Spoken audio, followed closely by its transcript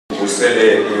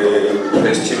usele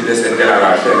prestimulus entela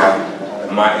kahle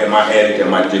la ema-health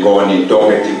ematikoni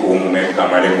tonke tigumu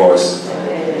ngegama lenkosi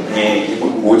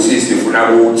ukuthi sifuna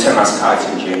ukuthenga isikhathi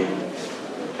nje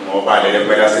ngoba lele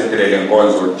kumele asentelele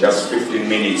nkonzo just 15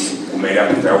 minutes kumele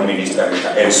aphethe uminister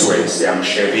elsewhere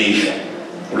siyamsherisha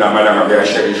kulamalanga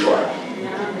kuyasherishwa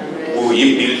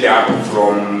uyi-build up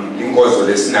from inkonzo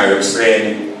lesinayo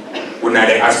ekuseni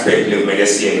kunale aspect lekumele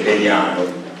siyente nyalo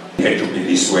had to be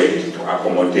this way to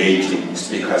accommodate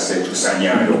speaker sethu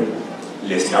sanyalo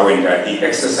lesitawenda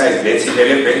i-exercise lethi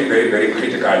very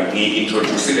critical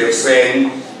ngi-introduce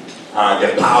ekuseni the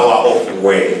power of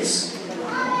words.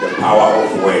 The power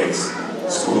of words.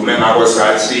 Sikhulume ngako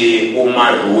sathi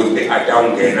uma Ruth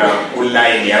atawungena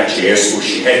kuline ya Jesu,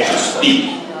 she had to speak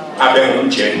abe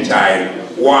ngumgentile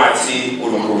wathi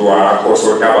uNkulunkulu wakho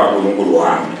sotaba uNkulunkulu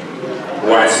wami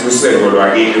wathi usendo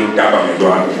lwakini utaba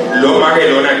ngedwami lo make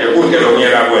lona nje kude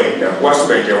lonyela kwenda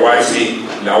kwasuke nje wathi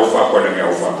la ufa khona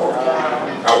ngiyawufa khona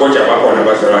akonje abakhona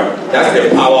bazalwane. That's the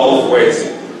power of words.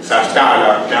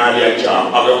 Sastala nali ya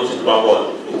jam abe uthi babona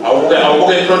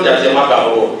awuke product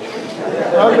yamagabo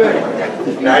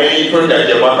na hii product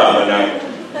yamagabo nayo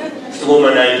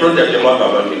sikoma na hii product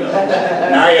yamagabo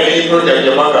na hii product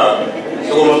yamagabo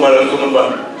sikoma bala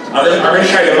abe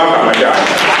shaya magabo ja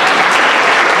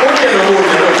oke no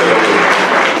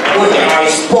I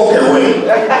spoke away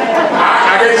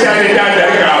abe shaya dada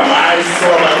kama I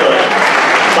saw my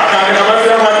bakana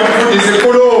kama watu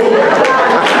disikulu.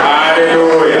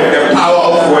 Hallelujah. The power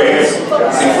of words.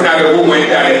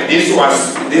 This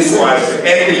was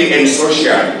earthly and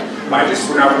social, but it's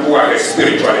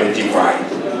spiritual and divine.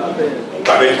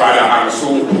 But I'm so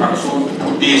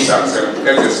put this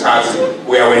as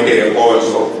we are waiting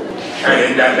also.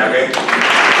 And in that again.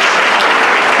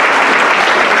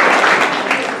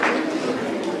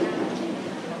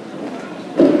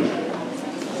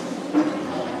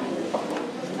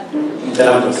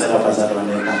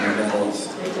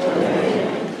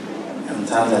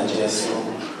 Ngithanda Jesu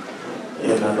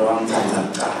yena lo wangithanda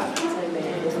kuqala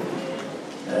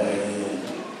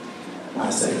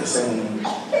mase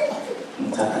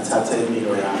ngithatha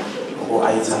impilo yami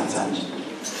ayithatha nje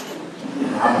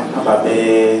ababe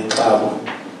xabo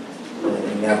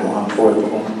ngiyabonga mfowethu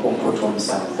umphuthumi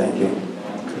umsana. Thank you.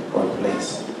 God bless.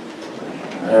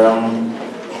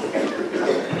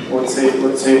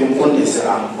 Uthi umfundisi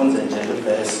angifunze nje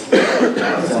leverse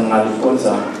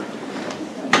sengalifunza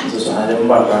ngizosana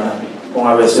lembabana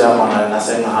ungabe siyamangala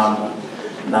nasengihamba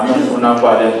nami ngifuna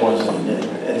ukubala inkonzo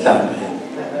enhlambeni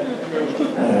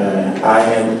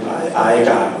hayi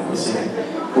kabi ukuthi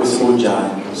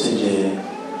kunjani ukuthi nje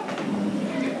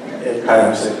ekhaya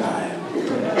kusekhaya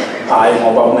hayi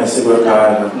ngoba kunesiko ekhaya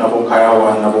nabokhaya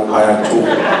 1 nabokhaya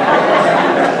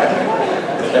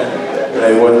 2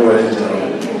 ayibona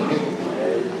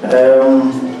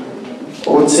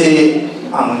uthi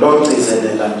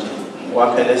angilocizelela nje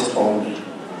wakhele isithombe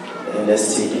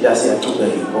lesithiki la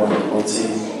siyachubeka ikona ukuthi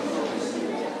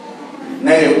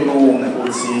ngeke kulunge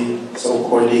ukuthi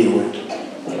sowukholiwe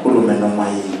ukhulume noma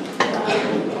yini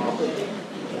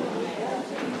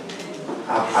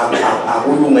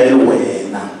akulungele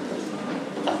wena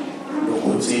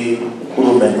ukuthi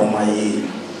ukhulume noma yini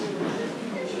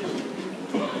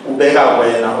ubeka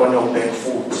wena onokubeka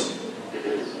futhi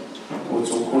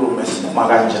ukuthi ukhulume sinoma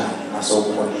kanjani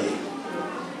nasowukholiwe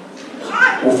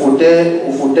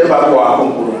ufute bakwakho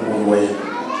uNkulunkulu wena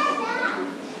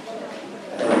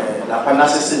lapha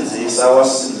nasisinzisa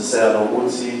wasisindisela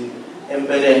ukuthi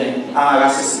empeleni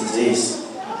angakasisinzisi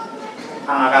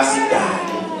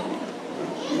angakasidali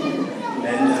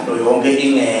nendalo yonke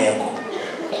ingekho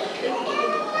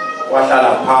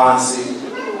wahlala phansi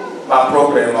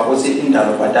baprogram ukuthi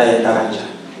indalo batayenda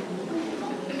kanjani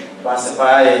base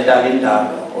bayayenda indalo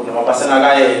noma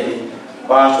basenakayendi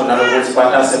basho nalokuthi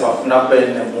batase bafuna kube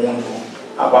nemuntu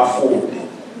abafude.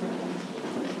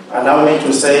 Allow me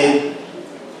to say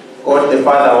God the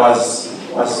Father was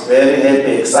very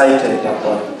happy, excited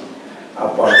about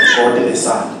God the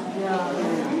Son.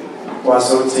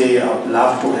 Was also I would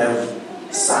love to have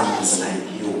sons like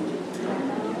you.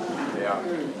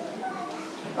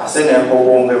 Asengekho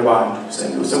bonke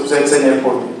abantu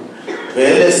sekusengekho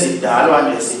vele sidalwa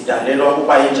nje sidalelwa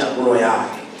kuba injabulo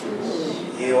yakhe.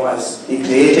 He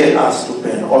created us to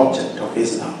be an object of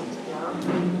his love.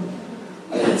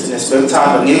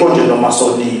 Sinesibethanda ngikho nje noma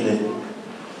sonile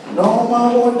noma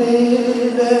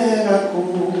bonile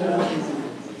kakhulu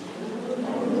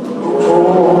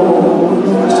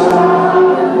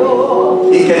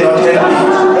he cannot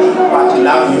help it but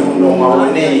love you noma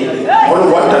bonile ngoba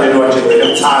wadalelwa nje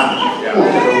ngethanda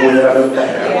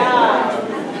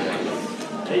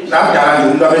nakudala nje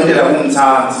umuntu fundamentela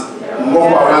kumthanzi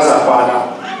ngoba ulazabhala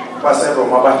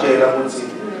baseRoma batshela ukuthi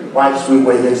once we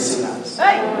were yet sinners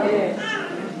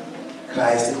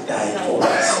Christ died for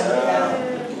us.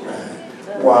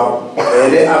 Wow,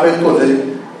 vele abekhoze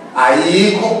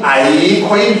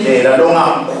ayikho indlela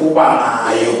longamkhuba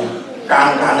ngayo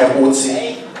kangane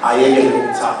ukuthi ayeke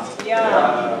kumthanzi.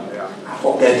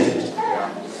 Forget it.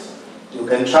 You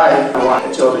can try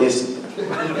at your risk.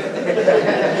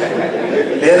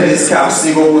 Le risk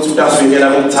akusiko ukuthi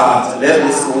utasuyekela kumthanza. Le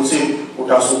risk ukuthi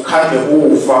utasukhambe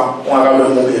ufa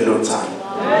ungakalwemukeli lo thando.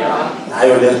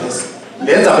 Nayo le risk.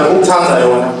 Lenza bekuthanza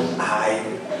yona hayi.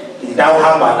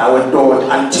 Itawuhamba nawe tod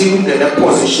until you get a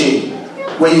position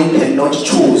where you cannot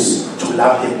choose to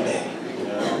love him back.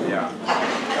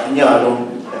 Anyalo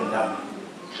endaba.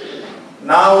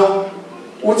 Now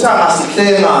uthanga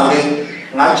sihlenga ke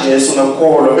ngaJesu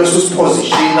ngekholwa bese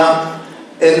usipositiona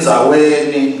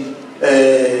enzaweni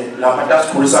lapha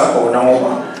tasikhulisa khona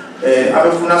ngoba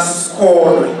abefuna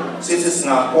sikholwe sithi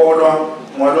singakholwa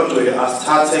ngoba ngcwele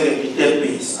asithathe ke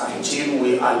idebase until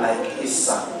we are like his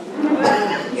son.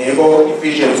 Ngeko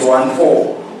Ephesians 1:4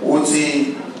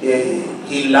 uthi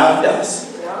he loved us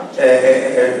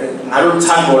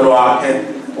ngalothando lwakhe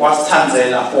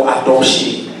wasithandzela for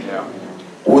adoption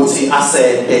uthi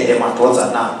asende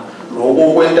emadodana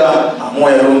lokho kwenta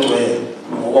amoya longcwele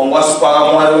ngoba ngiwasifaka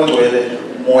amoya longcwele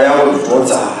moya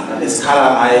wodvodzana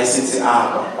lesikhala ngaye sithi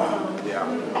apha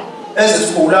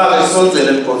esikhula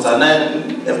esonzele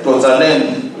edodzaneni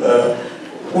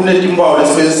kunetimpawu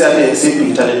lesibese siyathi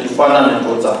exhibit letifana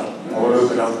nedodzana ngoba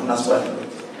phela ufuna sibani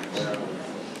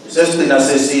sesigcina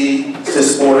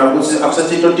sesibona ukuthi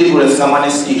akusethinto tiko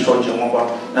lesingamane sidisho njengoba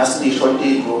nasidisho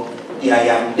tiko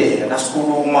iyayamdela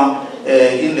nasikhuluma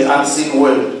in the unseen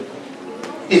world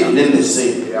even in the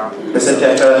same bese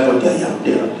tiyacela ukuthi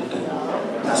iyayamdela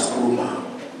nasikhuluma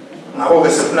ngakho ke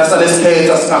sifuna sale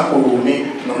sikhetha singakhulumi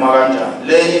noma kanjani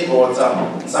lenye idodza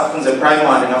safunze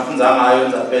primary ngafunza ngayo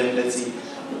ndzabeni lethi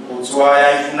kuthiwa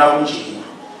yayifuna kunjini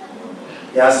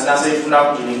yasi naseyifuna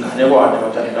kunjini ingane kwane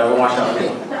bathandela komashaka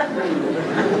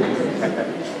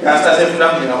yasifuna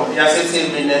kunjini yasithi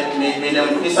mina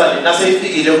mfisa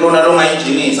naseyifikile kulona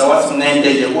longayijinisa wathi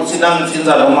ngende nje ukuthi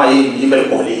nangithinza noma yini ibe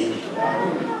igolini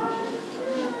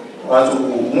wathi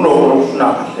ngilokho lokufuna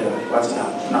kahle wathi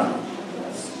ngiyafuna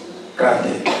grande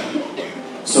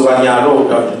so kanyalo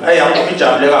ukuthi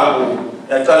ayakujabule kakhulu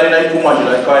yaqalela iphuma nje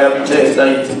la ekhaya bitesta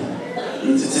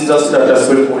ithi thinza sidada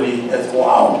sikwegolini ethi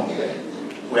wow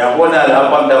uyabona lapha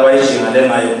abantu abayijingale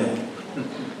ngayo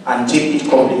until it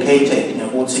complicated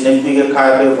ngokuthi nefike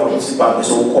ekhaya beva ukuthi babe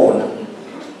sokukhona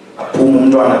aphuma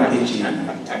umntwana phejini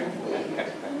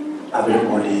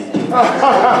abegolini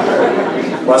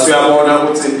wasuyabona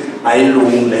ukuthi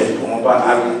ayilungile ngoba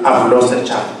I've lost a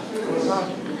child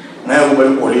ngeke kube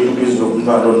igolini ubizwe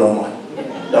umntwana onoma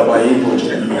laba yinto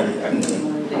nje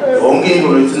yonke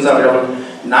into leyithinza lapha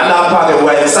nalapha ke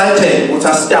we excited ukuthi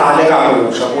asitale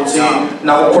kabusha ukuthi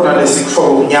nakukhona lesikusho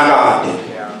unyakade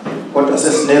kodwa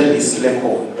sesinerisi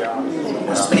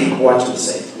lekhona speak what you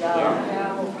say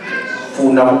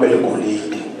funa kube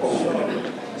igolini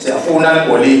siyafuna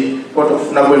igolini kodwa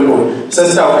ufuna kweliboni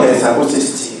sesitawukhetha ukuthi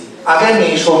sithi ake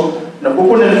ngisho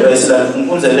nokukune verse la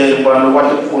ngimfunzelele ngibona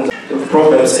lokwathi kufunza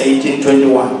Proverbs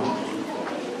 18:21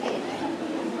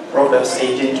 Proverbs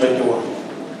 18:21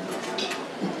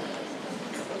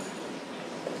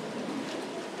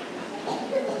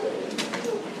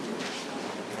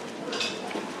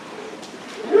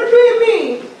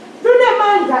 Lulwimi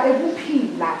lunamandla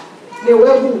ekuphila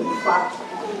newekufa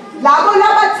labo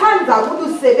labathanda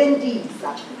ukulusebenzisa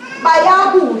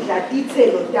bayakudla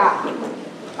dithelo tabo.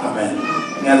 Amen.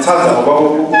 Ngiyathanda ngoba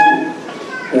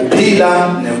uphila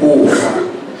nekufa.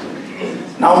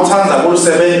 Na uthanda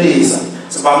ukulusebenzisa.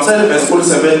 Sivamisele bese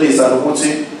ukulusebenzisa ukuthi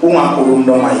ungakhulumi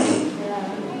noma yini.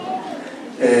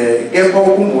 Kepha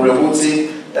ukhumbule ukuthi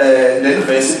le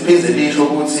verse iphinde lisho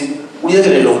ukuthi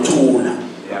uyekele lokuthula.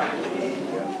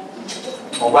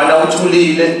 Ngoba la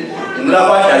uthulile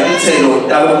ngilabadla ithelo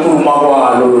talokukhuluma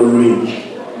kwalo lolwimi.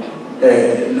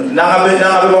 Nangabe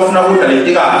bafuna ukudla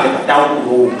letikahle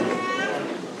batawukhuluma.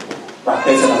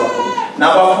 Bakhetha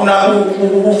nabafuna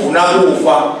ukuvuna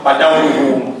kufa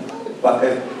batawukhuluma.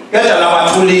 Bakhetha. Kedwa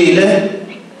labathulile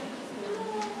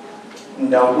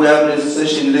ndabuya kule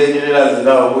session lenye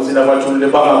lelazelayo ukuthi labathulile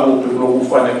bangakuphi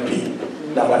kulokufa nekuphila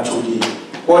labathulile.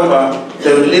 Kodwa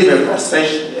they will live a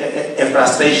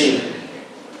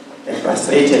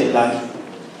frustrated life.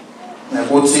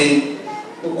 Ukuthi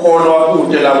ukholwa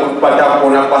kude la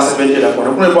batakhona basebenzela khona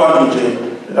kunebantu nje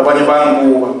labanye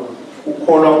bayanguba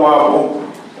ukholwa kwabo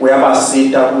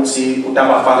uyabasita ukuthi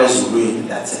utabafaka ezulwini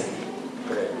that's it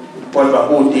kodwa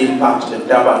ku-deal part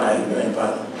lentaba nayo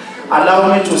environment.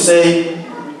 Allow me to say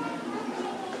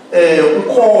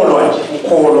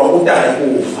ukholwa udala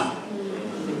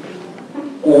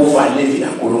kuva levi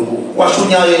kaNkulunkulu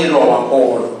washunyayelwa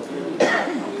wakholwa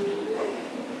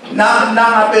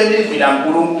nangabe levi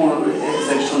kaNkulunkulu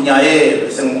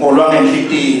sekushunyayelwe sengikholwa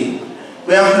ngenhliziyo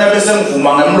kuyafuna bese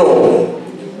ngivuma ngemlomo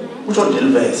kusho nje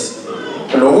livesi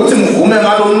lokuthi ngivume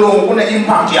ngalo mlomo kune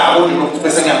impact yabo ukuthi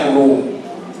bese ngiyakhuluma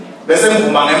bese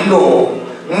ngivuma ngemlomo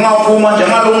ngingavuma nje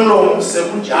ngalo mlomo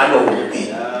sekunjalo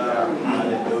kuphela.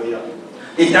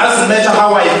 It doesn't matter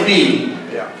how I feel.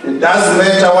 It doesn't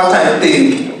matter what I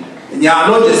think.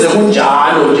 Nyalo nje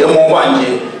sekunjalo njengoba nje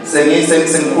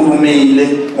sengikhulumile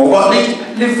ngoba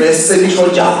livesi selisho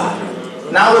njalo.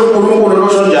 Nawe uNkulunkulu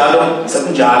losho njalo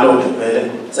sekunjalo nje vele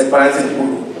sekufanele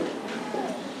sikhulume.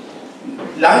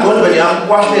 La ngqondo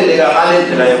yakwahleleka ngale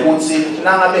ndlela yokuthi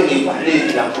nangabe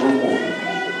ngibhalile la uNkulunkulu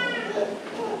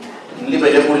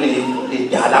ngilibele kuleli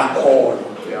lidala kholo.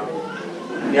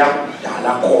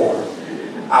 Liyadala kholo.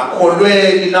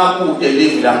 Akholweki nakude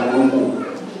livi la uNkulunkulu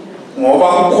ngoba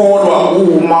ukholwa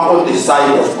uma on the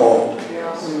side of God.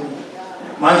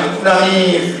 Manje kufuna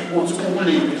ukuthi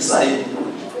ukuliphi side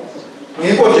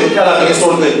ngikho nje kuhlala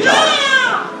ngesonto njalo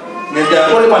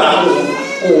ngiyaqola lapho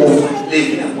uva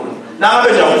livi la uNkulunkulu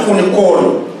nangabe nje ufuna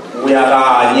ikholwa uya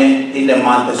kanye in the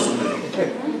month esonto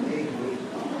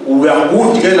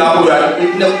uyakuthi ke lapho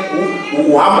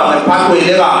uhamba ngepathway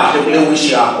lekahle kule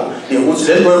wish yakho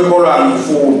ukuthi lento yokholwa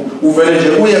ngifuna uvele nje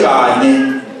uye kanye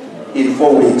in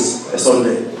 4 weeks esonto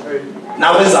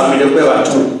nawe zamile kubeka 2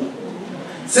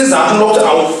 sizathu lokuthi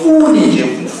awufuni nje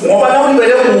ngoba nawe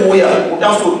ulibele kuya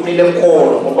utafumile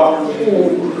emkholo ngoba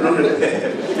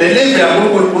lelivi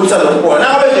yaNkulunkulu kusa lokho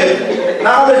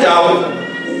nangabe nje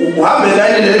uhambe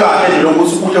kanye lekahle nje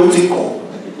lokuthi kuhle uthi qho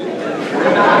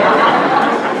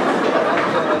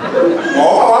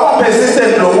ngoba waba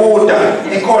persistent lokuda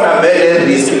ikhona vele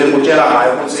risk lekutshela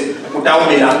ngayo ukuthi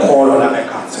utawumila kholo la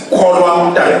ekhaya kholwa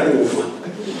udale kufa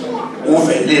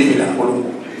uve livi la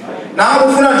uNkulunkulu nawe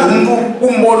ufuna nje umuntu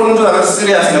umbona umuntu la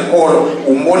serious nekholo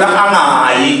umbona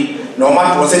angayi noma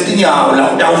ngosetinyawo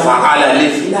la utawuvakala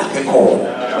livi lakhe khona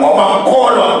ngoba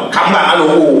kholwa khamba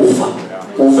ngalokufa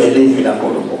uve livi la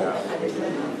uNkulunkulu.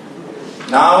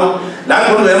 Now la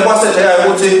ngqondo yenkwasetheka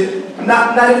ukuthi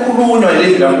nalikhulunywa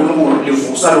livi la uNkulunkulu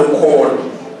livusa lokholo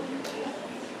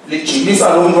lijimisa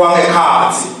lo muntu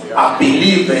wangekhathi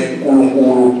abelieve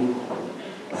uNkulunkulu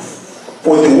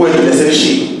for the word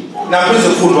leseshiwo naphize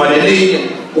kufundwa lelinye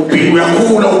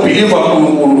uyakhula ubelieve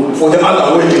uNkulunkulu for the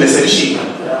other word leseshiwo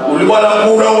ulibala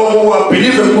khula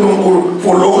ubelieve uNkulunkulu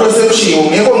for lokho leseshiwo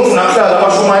ngeke ngifuna kuhlala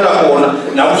abashumayela khona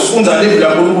la usifunza livi la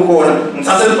uNkulunkulu khona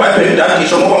ngithatha iBhayibheli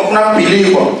dadisho ngoba ngifuna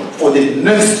ukubelieve for the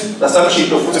next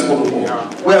lasakshito futhi uNkulunkulu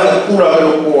uyakhula ke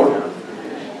lokho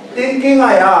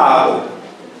inkinga yabo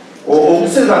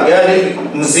okusenza ngeyale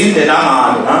mzinde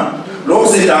nangalo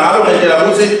lokuzinda ngalo ngendlela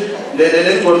ukuthi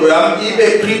le ngqondo yami ibe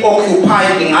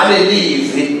preoccupied ngale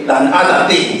livi than other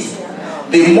things.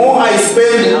 The more I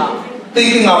spend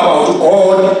thinking about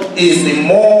God is the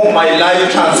more my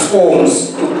life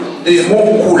transforms. The more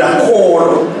kukhula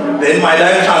kholo then my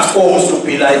life transforms to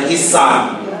be like his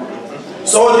son.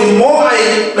 So the more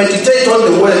I meditate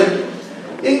on the word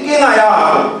inkinga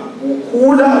yabo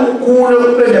ukhula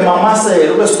ube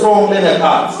nemamasela ube strong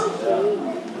lengekhathi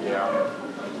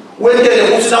wentele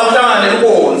ukuthi nawuhlangane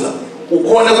nenkonza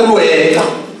ukhona kulwela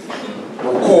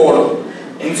ukholo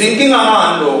inkinga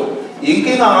ngalo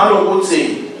inkinga ngalo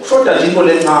ukuthi ushoda nje into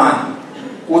lencane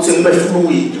ukuthi ngibe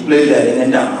fluid kule ndlela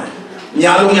engendangayo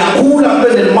nyalo ngiyakhula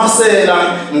kube nemamasela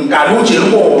ngigaluje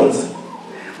inkonza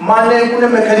mane kune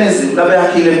mechanism labe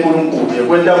yakhile uNkulunkulu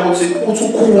kwenta ukuthi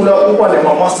ukhula uba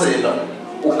nemamasela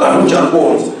ugaluja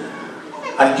inkonzo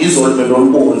adizolve lo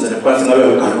inkonzo lephansi ngabe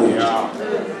ugaluja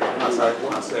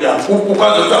ya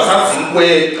ukaze usathi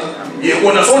inkweta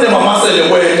yekona sone mamasele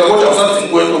kweta kodwa usathi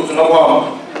inkweta ukuthi ngakwama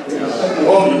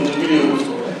ngombe ngibile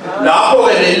lapho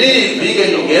ke lelivi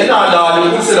ke ngena la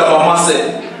ukuthi la mamasele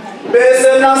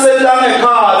bese naselanga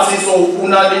ekhathi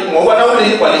sofuna ngoba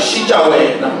nawulipha lishintsha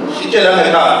wena shintshela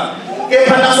ngekhathi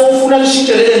kepha nasofuna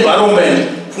lishintshe le environment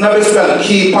funa bese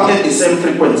uyakhipha at the same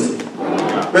frequency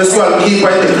bese uyakhipha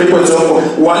at the frequency of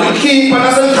walikhipha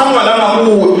naselithanga la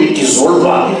ngakuwe idissolve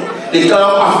likala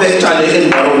affect le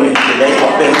environment le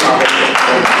affect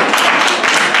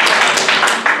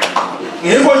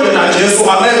ngikho nje na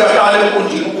Jesu angeke aqale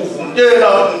ukujika ukuvumtela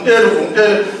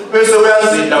bese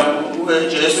uyazinda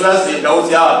Jesu uyazinda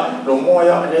uthi ya lo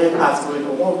moya lekhathi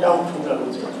kwethu ngoba uyawuthula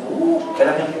ukuthi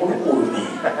phela ngenkulunkulu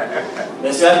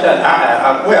bese uyathanda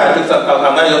akuyathi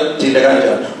ngayo dile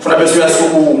kanjalo ufuna bese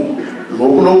uyasukuma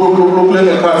lokhu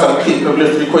lengekhathi akukhiphe kule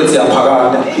frequency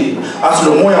yaphakade akukhiphe athi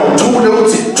lo moya uthule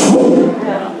uthi thu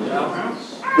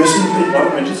bese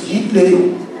environment is yiplay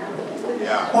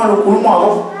kwalo khuluma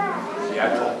ngakho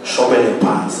shobele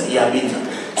phansi iyabitha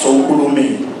so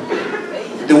ukhulumile.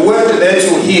 The word that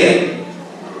you hear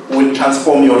will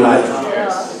transform your life.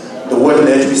 The word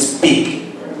that we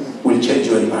speak will change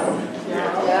your environment.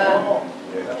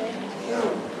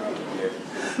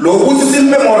 Lokuthi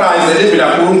simemorize le bila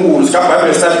uNkulunkulu sika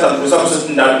Bible study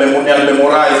sakuthi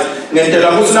memorize ngendlela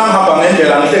ukuthi nangihamba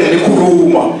ngendlela ngihle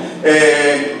ngilikhuluma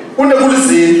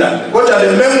kunekulizidla kodwa le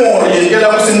memory yentela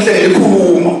ukuthi ngihle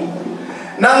ngilikhuluma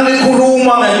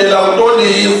nangikhuluma ngendlela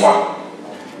utolifa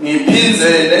ngiphinze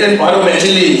le environment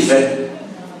ilive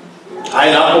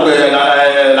hayi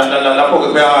lapho ke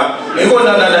kuya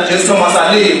ngikona la Jesu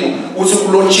Masalimo uthi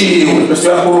kulotshiwe bese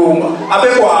uyakhuluma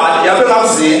abekwadi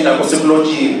abengakuzinda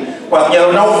kusekulotshiwe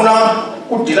kwanyalo na ufuna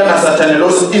kudila na Satan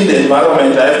loss in the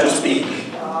environment I have to speak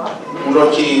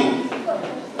kulotshiwe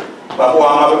babo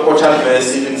ama bequotal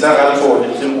verse ngizakalithola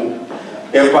mhlawumbe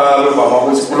kepha bevama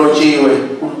ukuthi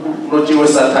kulotshiwe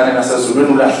Satan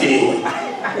nasezulwini ulahliwe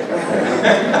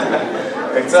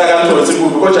ngizakalithola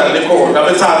sikubi kodwa likhona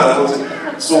abethatha ukuthi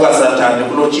suka Satan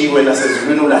kulotshiwe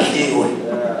nasezulwini ulahliwe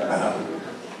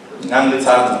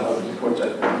ngangithatha kodwa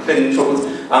ngisho ukuthi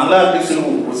angilazi isilungu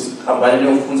ukuthi hambani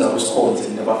niyofunza kusikhonze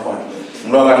nabafana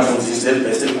ngilwa kanifundisi le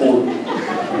verse enkulu.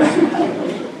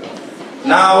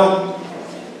 Now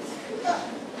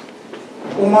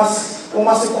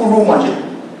uma sikhuluma nje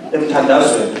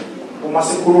emthandazweni uma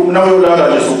sikhuluma nawe uyolala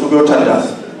nje sokuthi uyothandaza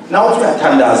nawe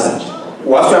uyathandaza nje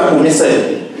wathi uyaphumisela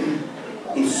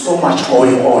it's so much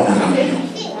going on around you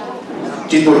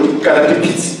tito tikala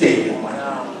tipitsite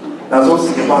nazo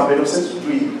singembabelo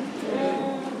sesizwini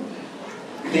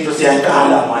into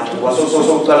siyaqala manje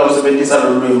wasokuqala usebenzisa lo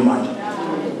lwimi manje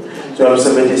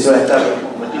sokusebenzisa yaqala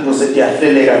into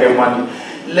setiyahleleka ke manje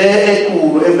le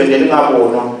ekulu evelele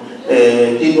ngabonwa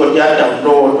into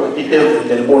download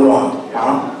itevele libonwa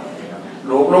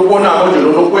lokubona nje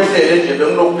lokwehlele nje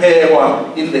benginokuphekwa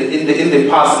in the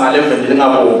past ngalevel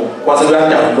ngabona kwase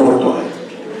kuyadownload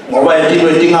ngoba into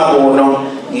etingabona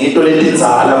ngito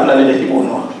letinzala kulalele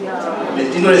tibonwa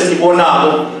letino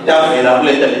lesibonako tavela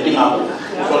kuleta letingabona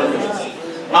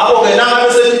ngakho ke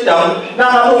nangabe sethi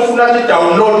nangabe ufuna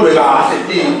download kahle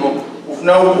tinto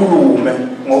ufuna ukhulume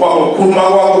ngoba ukukhuluma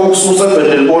kwakho ukususa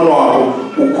evele libonwako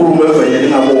ukhulume evele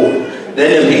lingabona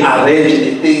then we arrange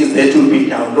the things that will be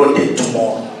downloaded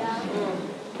tomorrow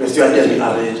bese you are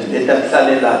rearrange leta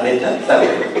hlale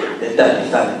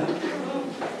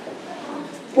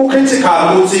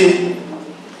ukritical ukuthi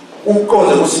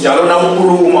uqonze kusinjalo na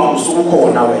ukhuluma usuku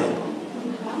khona wena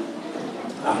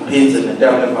angiphinze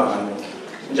nentaba lemvakalo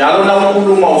njalo na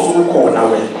ukhuluma usuku khona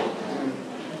wena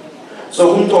so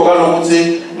kumtoka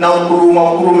lokuthi na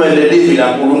ukhuluma ukhulumele livi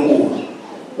la uNkulunkulu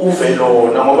uve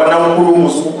lona ngoba na ukhuluma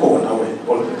usuku khona wena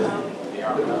all the time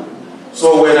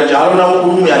so wena njalo na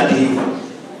ukhuluma uyadiva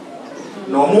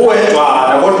noma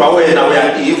uwedwana kodwa wena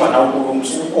uyadiva na ukhuluma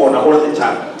usuku khona all the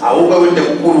time awuke wende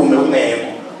ukukhulume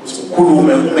ungekho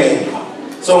ukhulume ungekho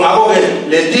so ngakho ke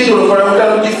letilo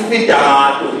lofana ukuthi tifida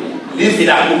ngato livi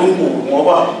la uNkulunkulu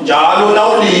ngoba njalo na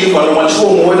uliva noma lisho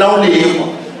wena uliva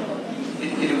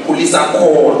ilikhulisa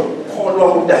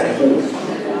kholwa kudane kufa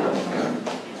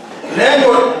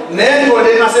nento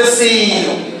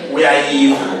lengasesiyo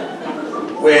uyayiva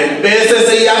wena bese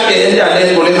seyiyagenda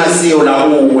lento lengasiyo la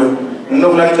kuwe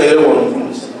nginokulacela wona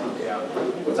mfundisi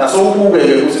ukuthi asowubuke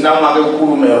ke ukuthi namake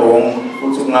ukhulume wrong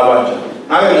ukuthi kungaba njani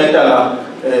ngake ngenta la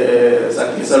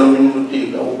sakhisa lo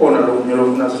minutika ukhona lo kumele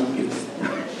ufuna sikuphi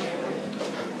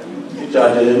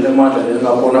ijaji lenemandla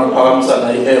lengabona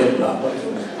kuphakamisana ihem lapha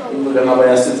into lengaba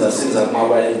yasiza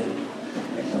ngaba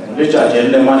lejaji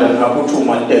lenemandla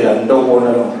ngaphuthuma intela ngitobona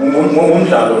lo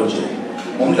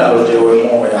umdlalo nje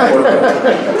wemoya kodwa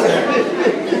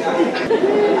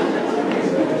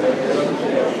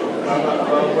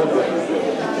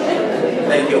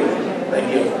thank you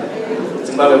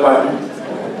Zimbabwe bani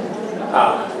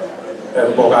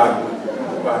mbokani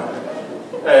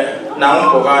na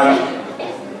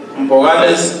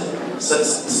mbokani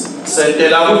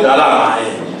sentela kudala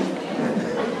ngaye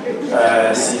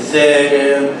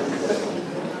sihleke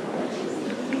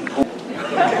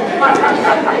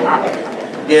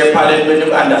kepha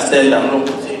lento understand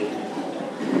ukuthi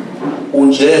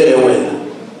unjeke wena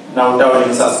na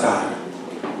utawulisa sikhala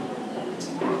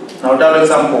na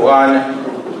utawulisa mbokani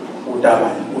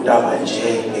udaba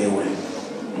njeke wena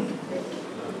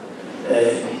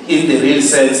in the real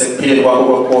sense kuphile kwakho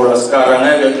kwekholwa sikhala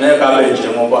ngeke abe nje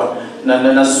ngoba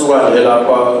nasuka nje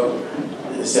lapha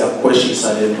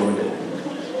siyakhweshisa le nto le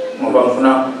ngoba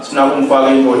sifuna kumfaka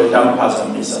imbole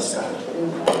tamphazamisa sikhala.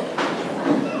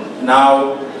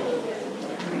 Now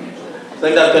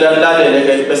sengiyaphela nilalele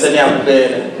ke bese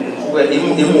niyabukela uke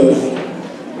imove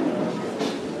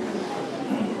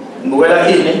ngibukela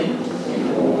ini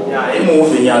ya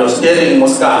imove nyalo steering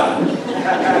ngosikhala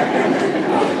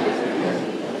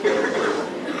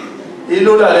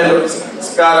ilula lelo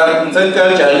sikhala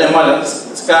ngicela jale nemali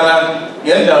sikhala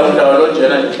ngendawo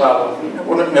lojela nje baba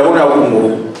ngiyabona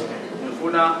ukungoku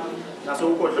ngifuna naso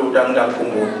ukhohle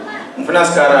udangakhumbuka ngifuna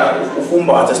sikhala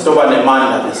ufumbathe sitoba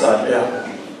nemandla lesapha ya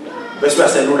bese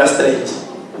uyaselula straight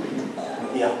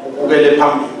ya ubukele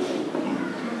phambili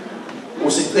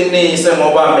usiqinise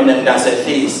ngoba mina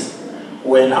ngiyasehlisa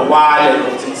wena wale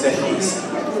ukuthi ngisehlisa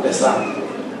lesapha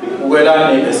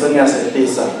ukwelani bese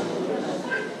ngiyasehlisa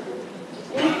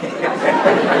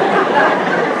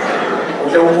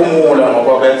ule uphumula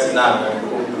ngoba kuyatsinana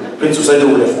bese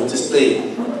uselule futhi straight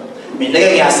mina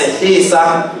ke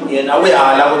ngiyasehlisa yena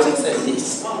uyahala ukuthi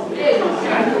ngisehlisa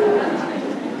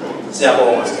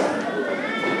siyabonga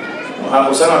sikhala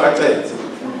usanga kaCethe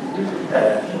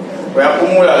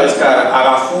uyaphumula lesikhala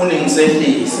akafuni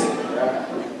ngisehlise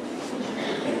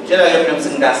tshela ke mina ukuthi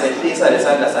ngiyasehlisa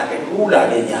lesandla sakhe lula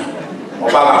ke nyama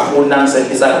ngoba akafuni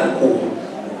ngisehlisa kakhulu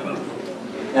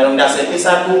yena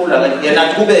ngiyasehlisa lula yena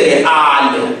aqhubeke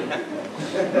ale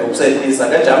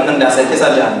ukusehlisa kanjani mina ngiyasehlisa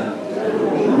njani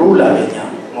lula ke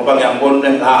nyama ngoba ngiyambona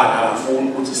ngana akafuni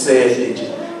ukuthi sehle nje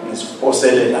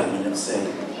ngisifosele la mina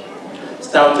kusele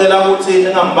sitawucela ukuthi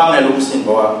ningambangela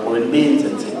umsindo wakho wenibinze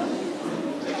nje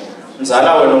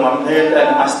mzala wena ungamphela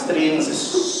ama-strings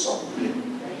softly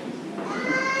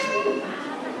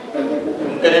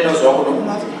umkelenozi wakho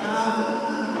nokumazi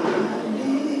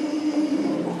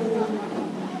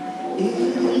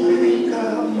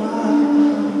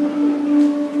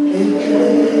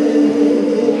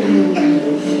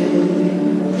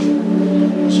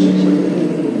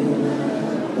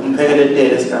umphekele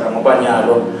tele sikhala ngoba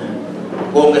nyalo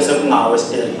konke sekungawe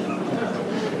esiteri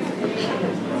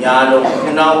nyalo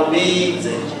ufuna ubize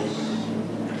nje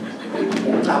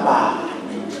ucabanga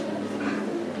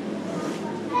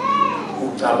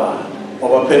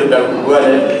ngoba phela uyakubuka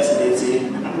lesithi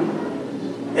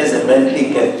as a man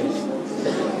thinketh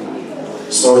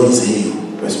so is he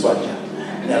kwesibanja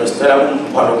nyalo sicela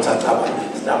umphala ukucacabanga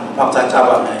sitampa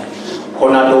ukucacabanga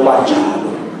khona lo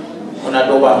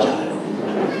banjalo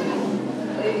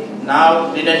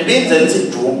now linenibinze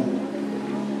nisidu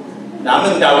nami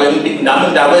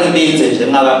ngidawe ngibinze nje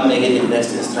ngakakunike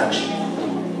next instruction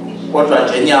kodwa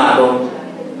nje nyalo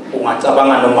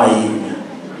ungacabanga noma yini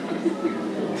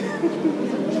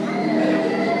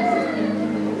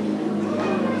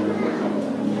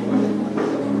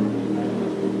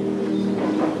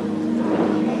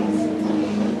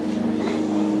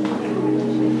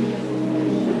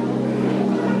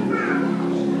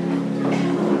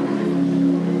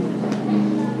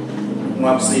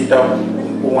ngapsita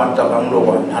ungacabanga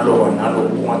nalo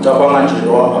ungacabanga nje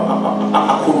lo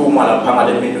akhuluma lapha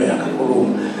ngale minwe yakhe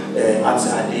akhuluma ngathi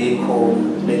alikho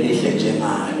lelihle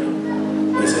njengalo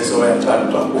bese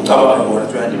soyacala ucabanga bona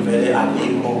ukuthi vele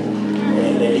alikho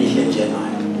lelihle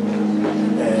njengalo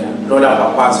lola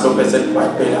ngaphansi lo bese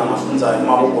iBhayibheli angafunza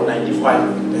eMahubo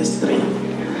 95 verse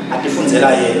 3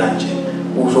 atifundzela yena nje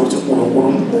usho ukuthi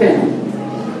uNkulunkulu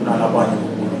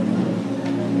nalabanye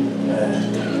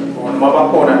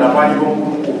mabakhona labanye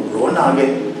boNkulunkulu lona ke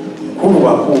mkhulu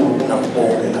kakhulu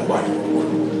kunabonke labanye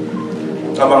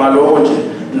boNkulunkulu ucabanga lokho nje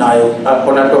naye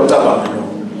akhona into ucabanga lokho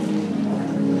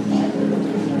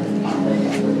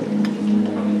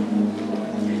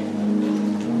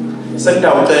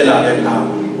sengidawucela ke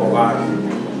khama ngoba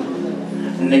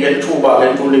nike ithuba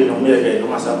ke ntulini umyekelo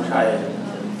ungasamshayela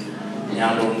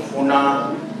nyalo ngifuna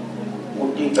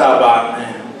uticabange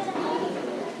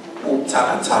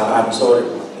ubuthakathaka I'm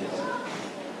sorry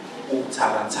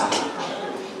ubuthakathaka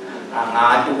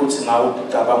angathi ukuthi ngabe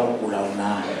ucabanga ukugula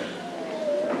unani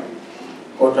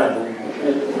kodwa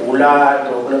ukugula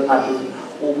lokulengathi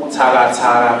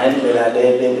ubuthakathaka ngendlela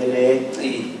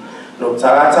lecili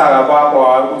lobuthakathaka kwakho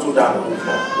ukuthi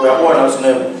udakufa uyabona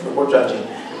usingekufa kodwa nje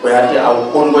uyathi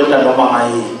awukhoni kwenta noma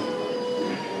ngayini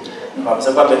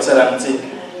ngapha kwabethela ngithi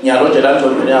nyalo nje la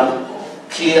njondweni yakho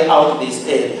clear out this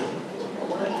area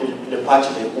le part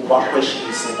lekuba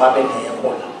kweshise babe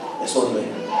ngeyekona esondweni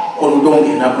khona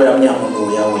utongena kuya mnyango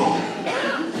lo yawena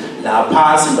la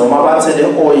phansi noma bathele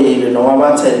oil noma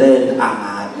bathelene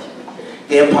angabi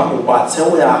kepha ubathe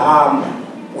uyahamba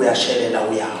uyashelela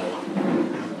uyawa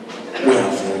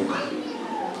uyavuka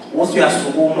uthi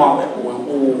uyasukuma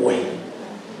uwe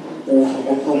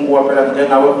ufunguwa phela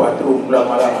njengawe bathroom kula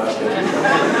malanga lapha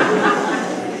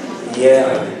yeah.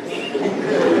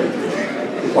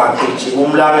 Wakijima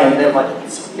umlangene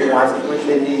wathi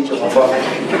kwehlelitsho ngoba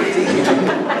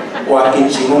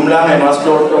wakijima umlangene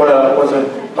wasitotola because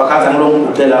bakhathi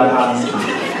ngilongudela phansi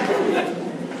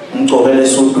ngicobele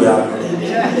sudu yami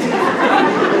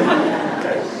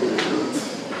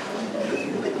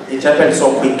it happened so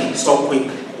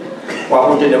quick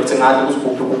kwakuthi nje ukuthi ngathi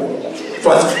kusibhubhu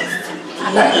first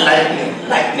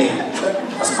lightning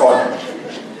asikona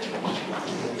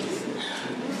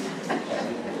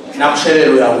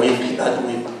nakushelelo uyawiki that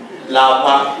week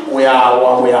lapha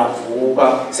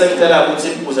uyavuka sekutela ukuthi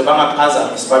uze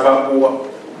bangaphazamisi babakuwa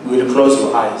you will close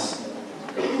your eyes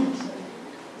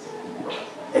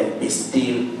and be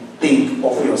still, think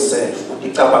of yourself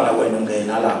uticabanga wena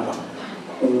ungena lapha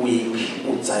uweak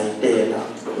udzayitela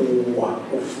uwa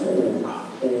uvuka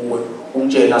uwe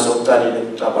umtshela sokucalile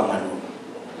ukucabanga lo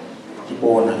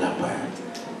ibona lapha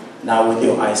now with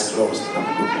your eyes closed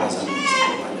akuphazamisi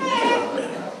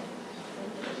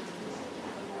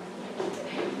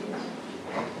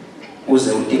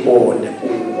uze utibone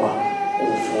uwa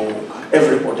uvuka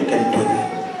everybody can do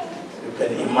that you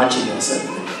can imagine yourself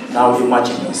now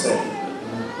imagine yourself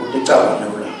uticabanga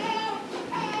lo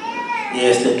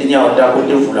yes letinyawo takho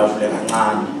tivula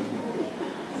kancane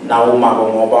nawo mako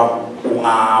ngoba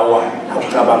ungawa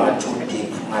nakucabanga too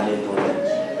deep ngale nto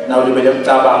nawo libele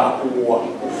ucabanga uwa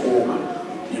uvuka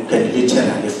you can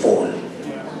literally fall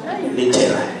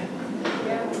literally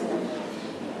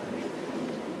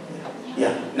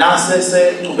yeah nase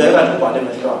ubeka ubhale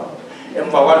emehlweni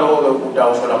emva kwaloko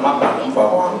utawusho lamagama emva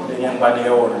kwami lenyangibane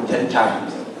yona 10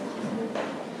 times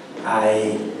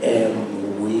I am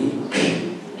weak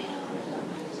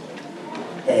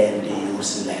and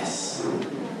useless.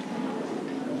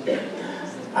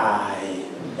 I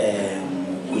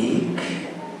am weak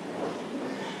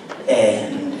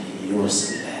and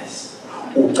useless.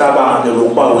 Ucabanga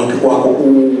lokuba weak kwakho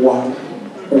uwa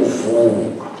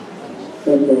uvuka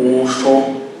ukusho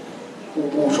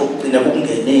kugcina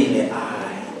kungenile I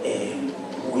am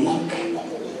weak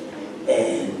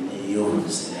and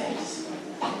useless.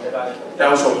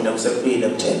 Tawusho mina kusefile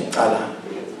kutheni cala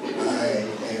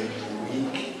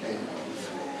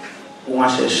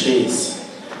ungasheshisi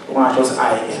ungasho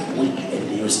I am weak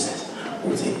and useless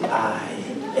uthi I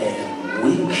am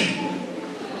weak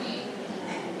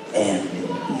and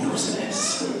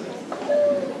useless.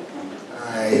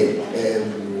 I am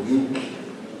weak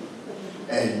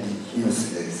and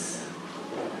useless.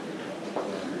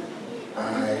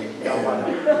 I am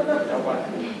weak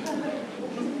and useless.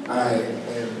 I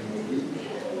am weak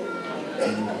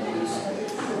and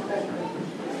useless.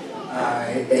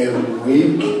 I am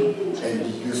weak and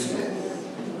useless.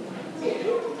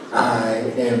 I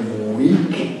am weak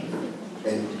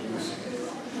and useless.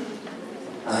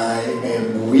 I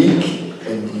am weak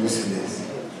and useless.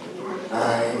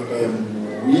 I am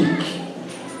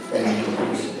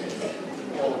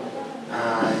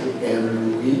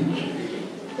weak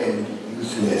and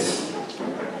useless.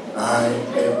 I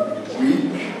am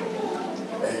weak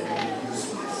and useless.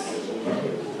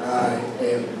 I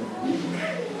am weak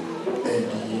and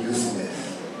useless.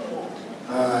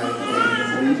 I am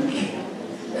weak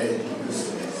and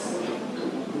useless.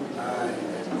 I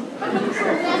am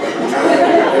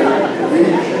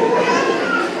weak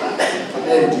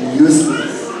and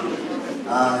useless.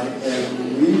 I am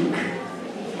weak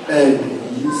and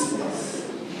useless.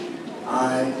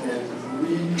 I am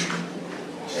weak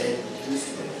and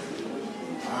useless.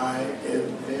 I am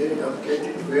I'm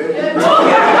getting very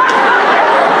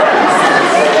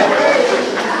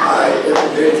I am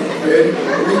getting very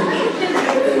weak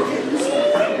and useless.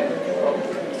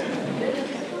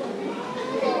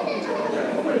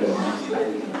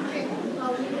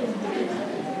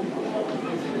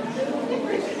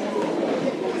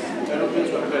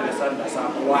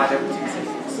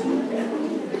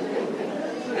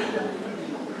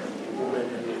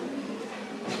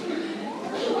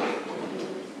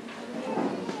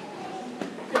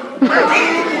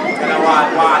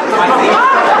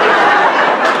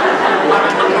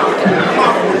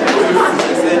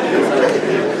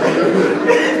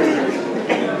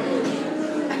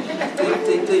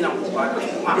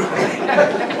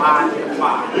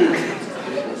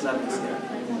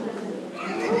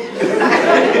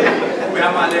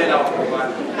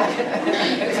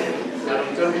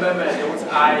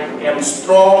 I am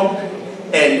strong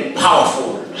and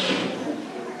powerful.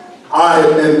 I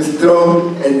am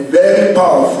strong and very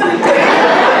powerful.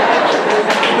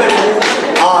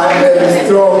 I am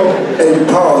strong and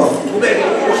powerful.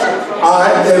 I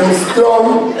am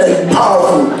strong and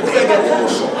powerful.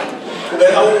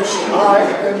 I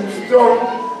am strong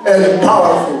and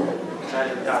powerful. You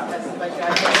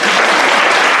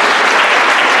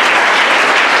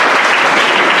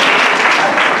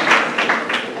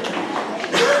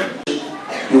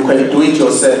can do it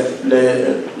yourself.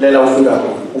 Lela ufika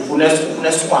khona.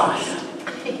 Ufuna sikwahla.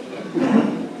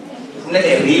 Ufuna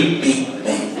a real big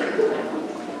man.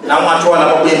 Namathola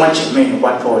babuye emajimeni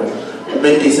kwathola.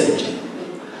 Ubentise nje.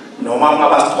 Noma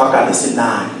ngabasiqhwaga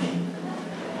lesinane.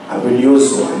 I will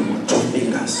use 1, 2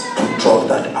 fingers to drop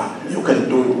that arm. You can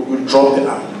do it. You drop the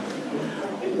arm.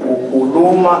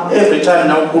 Ukuluma every time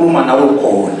na ukuluma na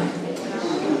ukhona.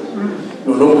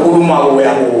 Lo ukuluma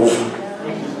uyakufa.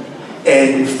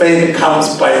 And faith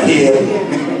comes by hearing.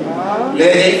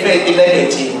 Let faith be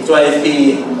negative. So I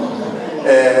feel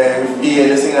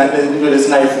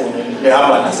lesingayifuni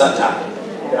lehamba naSathane.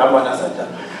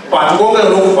 But konke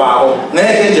lokuvako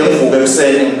ngeke nje ngivuke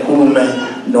ekuseni ngikhulume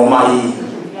noma yini.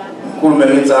 Ngikhulume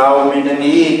ngithi hawu mina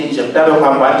niyini nje mhlawumbe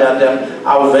ukuhamba kanjani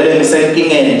awuvele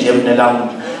ngisenkingeni nje mina la.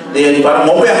 The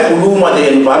environment uyakhuluma, the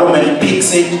environment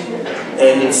picks it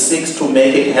and it seeks to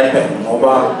make it happen.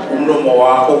 Ngoba umlomo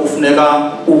wakho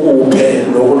ufuneka ukuphe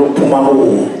lokho lokuphuma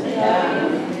kuwo.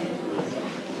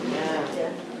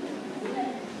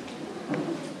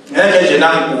 Ngeke nje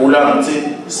nangigula ngithi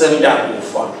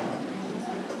sengiyakufa.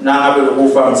 Nangabe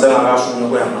lokufa ngisengakafuni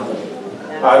ukuya ngakho.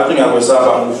 Hayi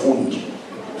ngiyakwesaba ngifundi.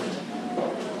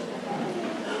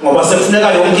 Ngoba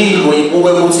sekufuneka yonke into ibuke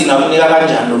ukuthi ngakunika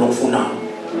kanjani lokufunayo.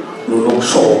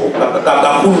 Lokusho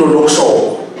kakhulu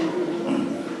lokusho.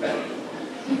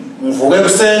 Ngivuke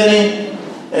ekuseni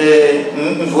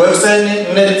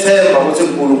nginethemba ukuthi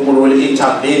uNkulunkulu will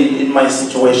intervene in my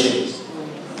situations.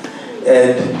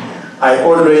 And I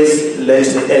always let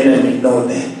the enemy know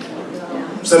that.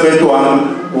 Msebenzi wami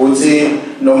uthi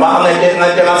noma ngeke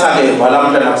ngathake vala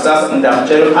mntana kusasa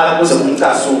ngidamtshela ukuthi kuze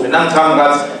kumcasuke nangichanga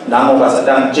ngathi nango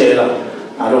bazatangitshela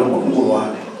ngalo uNkulunkulu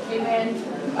wami. Amen.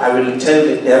 I will tell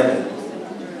the devil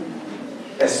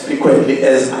as frequently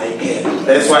as I can.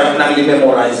 That's why I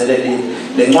memorize le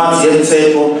ncwadi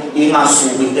yemthetho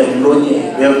ingasuki emlonyeni.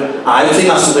 Hayi ukuthi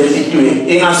ingasuki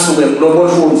enhlitiyweni, ingasuki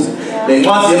emlobofunzi. Le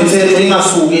ncwadi yemthetho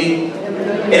ingasuki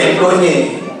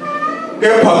emlonyeni.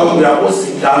 Kepha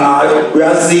uyakuzidla ngayo,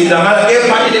 uyazidla ngayo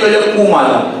kepha ilibele kuphuma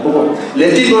la.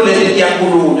 Leti into leti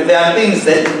iyakhuluma. There are things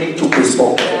that need to be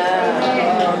spoken.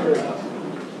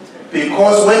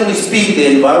 Because when we speak, the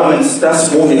environment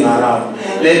starts moving around.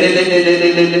 Le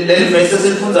verse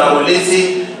esifunzayo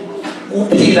lithi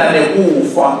kuphila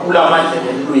nekufa kulamandla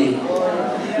emlweni.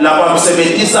 Lapha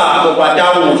msebenzisako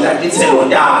batawudla ithelo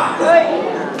takho.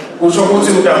 Kusho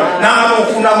ukuthi nangabe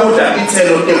ufuna kudla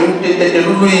ithelo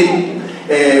telulwimi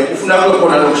ufuna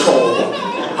khona lokushoko.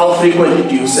 How frequently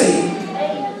do you say it?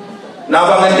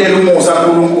 Naba ngentela umusa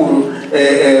kuNkulunkulu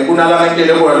kunala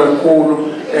ngentela kona lokukhulu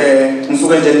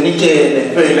ngisuke nje nikele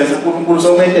phela uNkulunkulu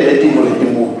somentele izinto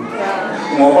letinkulu.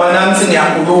 Ngoba nansi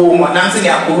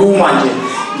ngiyakhuluma nje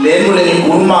lento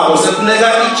lengikhulumako sekufuneka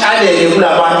ichalele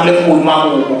kulabantu lengikhuluma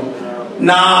kubo.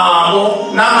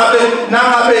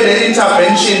 Nangabe le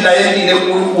intervention la yendile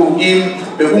kuNkulunkulu kimi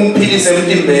bekungiphilisa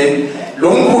emtimbeni.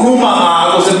 Lo ngikhuluma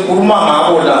ngako sekukhuluma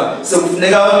ngako la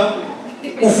sekufuneka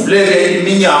uvuleke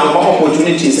iminyango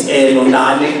ama-opportunities eno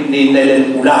nani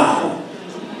ninelenkulako.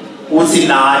 Uthi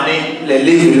nani le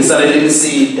living lisalele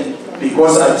liside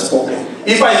because I've spoken.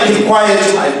 If I keep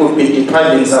quiet, I could be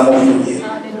depriving some of you here.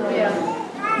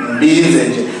 Mbinze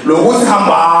nje lokuthi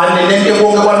hambane nento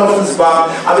konke kwanofuthi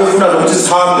bami abefuna lokuthi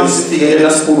sihambe sifikele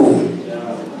la sikhulume.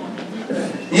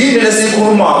 Yini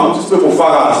lesikhuluma ukuthi sibe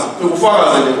bufakazi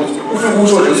nje ukuthi ufike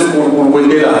usho nje uNkulunkulu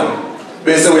kwentelana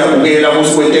bese uyabukela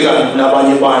ukuthi kwentekani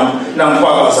nabanye abantu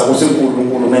nangifakaza ukuthi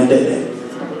uNkulunkulu mentele.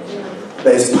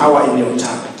 There is power in your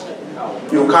tongue.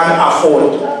 You can't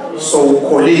afford so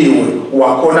kholiwe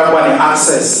wakhona kwani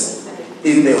access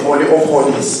in the holy of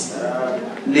holies.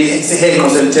 Le sihengo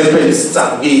seltemple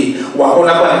sitsakile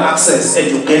wakhona kwani access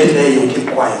and you get there you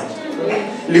keep quiet.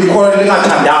 Likhona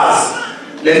lingathandazi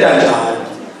lenta njalo.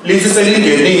 Lithi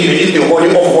selingenile in the holy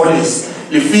of holies.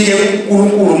 Lifike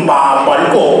uNkulunkulu mbamba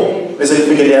liko bese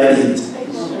lifike leyabinza.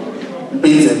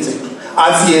 Binza nje.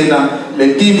 Athi yena le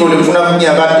tinto lefuna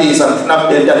kunyakatisa lifuna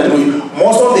kudenta through.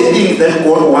 Most of the things that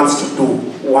God wants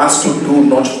to do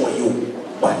not for you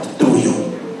but through you.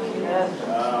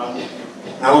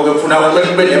 Ngakho ke kufuna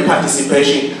kube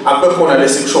ne-participation akukhona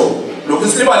lesikusho. Lokhu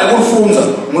silibale kufunza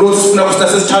ngilokhu sifuna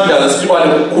ukuthi sesithandaza silibale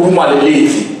ukukhuluma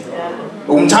lelifi.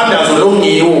 Umthandazo lo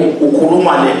ngiwo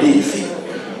ukhuluma lelifi.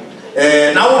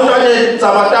 Nawo untane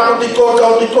zabataka uTixoxa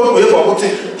uyeva ukuthi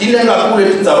dinenga kule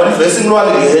tindzaba livesi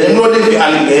ngilwali ngene ngilolifi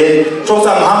alingene so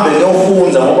sangihambe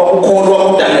ngiyofunza ngoba ukholwa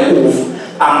kudane kufa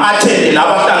angathende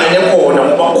labahlangene khona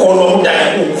ngoba ukholwa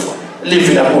kudane kufa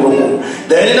live la nkulunkulu.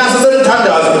 Then naso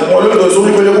selithandaza ngololo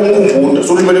solibele kumkhumbulo,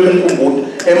 solibele kumkhumbulo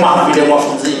emavile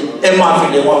kwafunzile,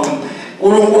 emavile kwafunzile.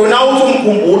 Nkulunkulu na uthi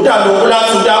umkhumbuta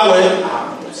lokulathi utakwe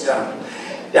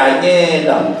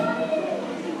Daniela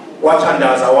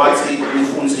wathandaza wathi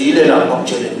ufunzile lapha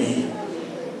kuJeremiya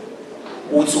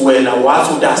uthi wena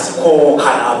wathi udasikhokha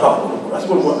lapha uNkulunkulu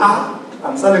asikhuluma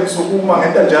angisale kusukuma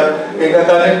ngenta njalo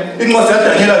engakane incwadi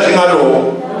yaDaniela njengalo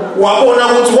wabona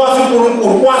ukuthi wathi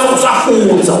uNkulunkulu wathi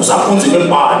usafunza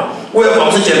imibhalo weva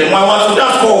uJeremiya wathi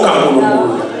udasikhokha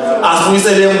uNkulunkulu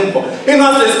asibuyisele emva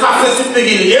ingathi lesikhathi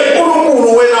esifikile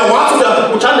yeNkulunkulu wena wathi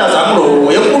uthandaza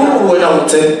ngilo yeNkulunkulu wena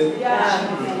uthe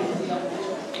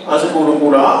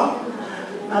asikhuluma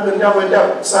nabe ntakwenta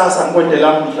kusasa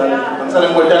ngikwendela namhlanje ngisale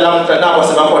ngikwendela namhlanje nabo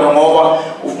sebakhona ngoba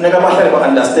ufuneka abahlali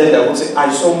ba-understand ukuthi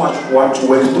I so much want to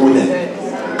work through them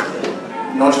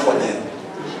not for them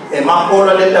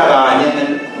emakhola lenta kanye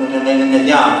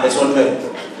ngenyanga esontweni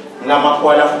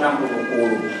ngilamakhwala afuna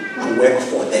uNkulunkulu to work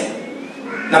for them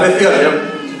nabefika nje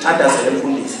sithandazele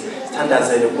mfundisi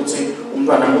sithandazele ukuthi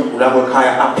umntwana ogula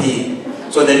kwekhaya aphile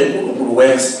so that uNkulunkulu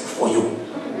works for you.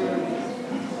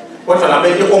 Kodwa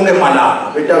labethe konke malanga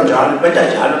beta njalo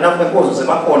napho inkozo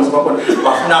sebakhona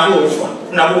bafuna ukufa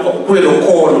ukukhule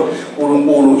lokholo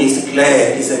uNkulunkulu is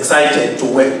glad, is excited to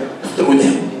work through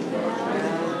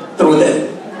them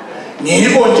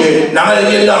ngiko nje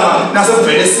nangale langa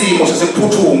nasevele isimo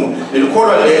sesikuphuthuma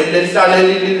lelikholwa lelihlale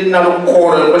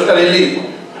linalokukholwa lokuhlale libo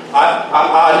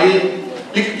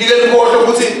likekhohle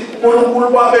ukuthi uNkulunkulu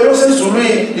babelo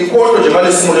sezulwini likhohle nje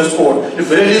ngalesimo lesikolo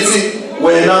livele lithi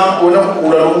wena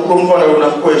ugula lokumfana wena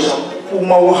kwesha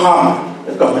uma uhamba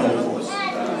egameni lenkosi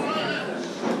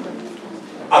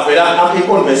avela apha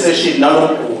conversation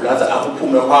nalokugula athi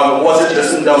akuphume kwabo wasethi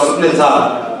lesindawo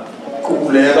sokulenzana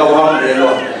kukhuleka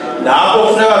uhambelwa lapho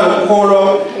kufuneka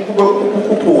lokukholwa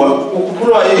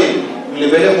ukuphulwa yini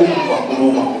ngilebele kumva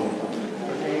khuluma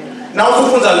na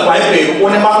usufunza iBhayibheli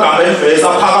ubone amagama evesi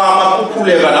aphakama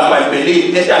kukhuleka la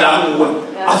eBhayibhelini etala kuwe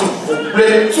athi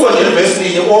vule suka nje verse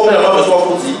linye onke lamavesi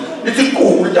wafundile lithi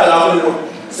kuqhu litala kuwe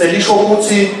selisho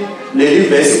ukuthi leli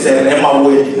verse is a rhema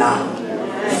word now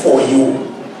for you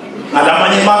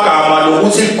ngalamanye amagama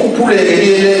lokuthi kuphuleke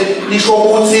lisho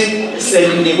ukuthi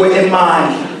selinikwe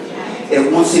emandla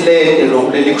ukuthi lente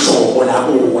lokuleli kushoko la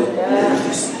kuwe.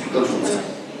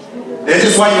 That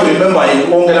is why you remember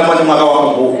konke lamanye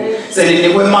makawakho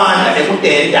selinikwe emandla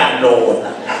ekudenda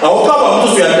lona awuqaba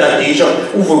umuntu uyadadisha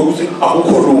uve ukuthi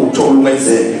akukho lutho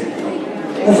olungenzeke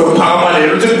uve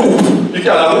uphakamale uthi quphu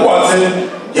litala ukwazi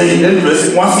yini lendlesi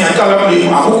mwasiyaqala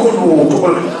kulima akukho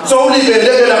lutho so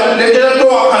ulibelekela letela nto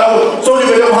wakhala so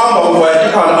ulibele uhamba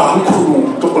uwayikhala akukho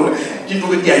lutho into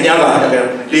kuyanyaka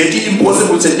lethi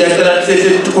impossible sentiyaqala sethi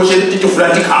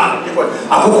tikuflatikhala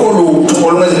akukho lutho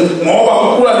olungenzeke ngoba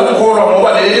kukhula lokholwa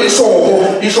ngoba leli kushoko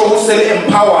lisho ukuthi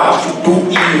empowered to do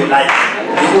in your life.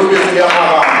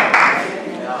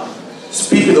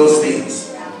 Speak those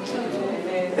things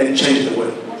and change the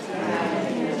world.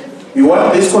 You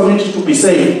want this community to be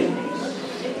saved?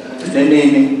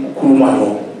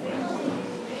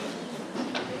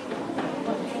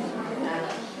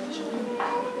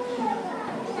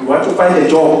 You want to find a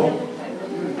job?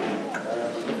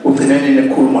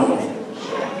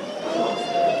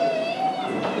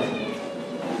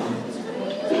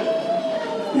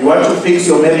 You want to fix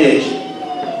your marriage?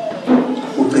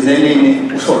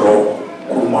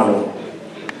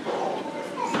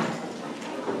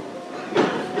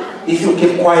 If you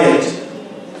keep quiet,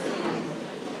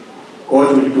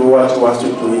 God will do what He wants to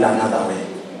do in another way.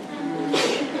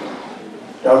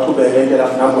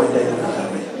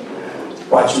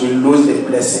 But you will lose the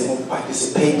blessing of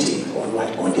participating on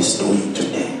what God is doing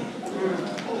today.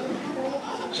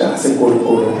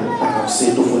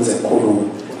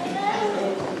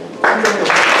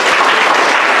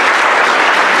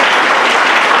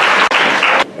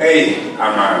 Hey,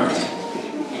 amant.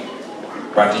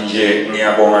 But nje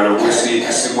ngiyabonga lokuthi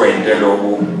sikwende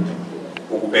lokhu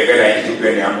ukubekela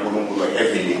inhlizweni yami uNkulunkulu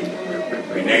heavily.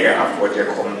 We never afford a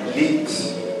complete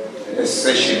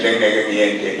session lengeke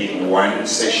ngiyende in one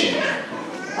session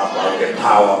about the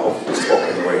power of the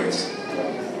spoken words.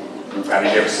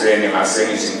 Ngifanele kusene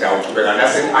ngasengithi ngidawuqhubeka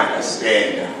nase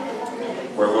understand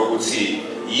ukuthi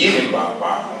yini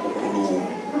baba ukhuluma.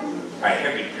 I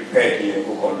have it prepared here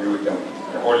ku computer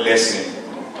the whole lesson,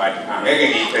 but angeke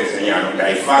ngiyiphenze nyalo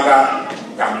ndayifaka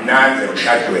kamnandi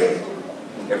emshadweni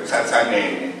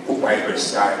ekuthathaneni ku-Bible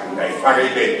study ndayifaka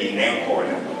ibe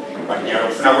inekhona but nyalo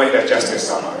ufuna kwenta just a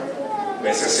summary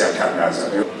bese siyathandaza.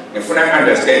 Ngifuna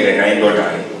understand the into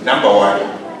nayo. Number one,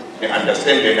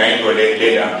 understand the nine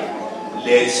lena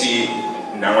lethi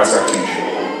nangasacishe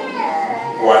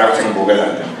wala kuthengibukela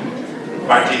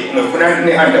but ngifuna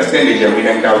understand nje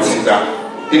mina ngawuthinta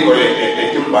ingo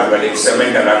letimbalwa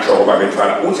lesemenda la show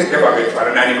babethwala uthi ke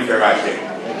babethwala nani mfe kahle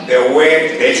the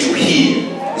word that you hear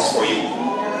is for you.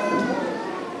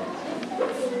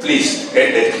 Please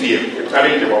get that clear. The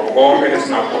challenge of God is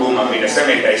not in the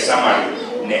semenda is summary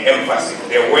the emphasis.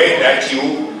 The word that you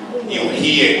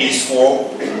hear is for.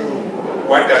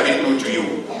 What does it do to you?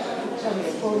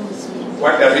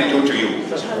 What does it do to you?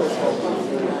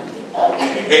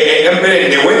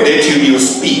 The word that you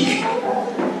speak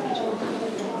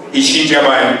ishinja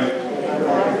bani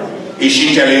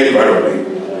ishinja le environment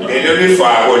lelo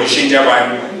lifako lishinja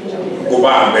bani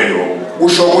kubambe lo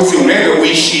usho ukuthi ungeke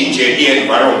uyishinje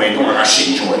i-environment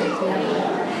ungakashintshwe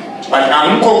but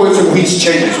angikho ukuthi which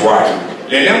changes what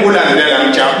lele ngulandelela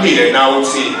ngijabulile na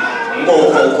uthi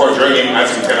ngokho nje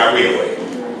ngingathi ngicela kuyiwe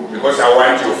because I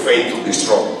want your faith to be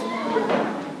strong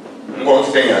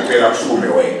ngokuthi ngiyacela kusukume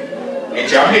wena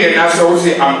ngijabulile naso uthi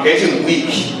I'm getting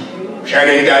weak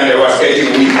Shining down there was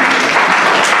getting weak.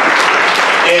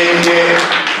 And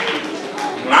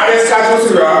now the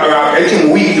status you are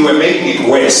getting weak, you are making it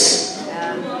worse.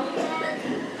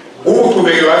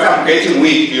 I'm getting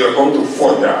weak, you are going to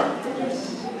fall down.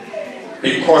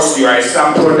 Because you are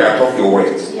some product of your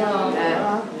words.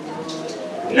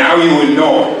 Now you will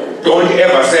know. Don't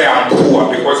ever say I'm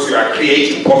poor because you are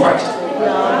creating poverty.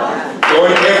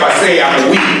 Don't ever say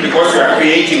I'm weak because you are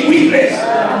creating weakness.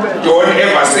 Don't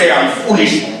ever say I'm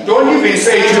foolish. Don't even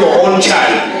say to your own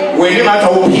child, when you matter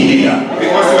who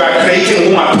because you are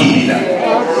creating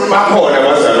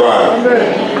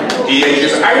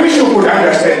I wish you could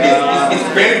understand this. It's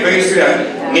very, very serious.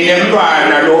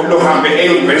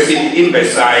 University in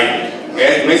Versailles,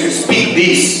 speak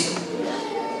this.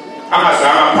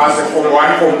 I'm passing from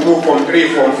 1, from 2, from 3,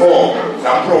 from 4.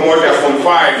 Some promoter from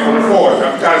 5, from 4.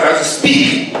 Sometimes I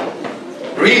speak.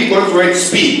 Read God's word,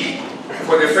 speak.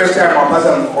 For the first time, I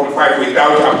passed from 5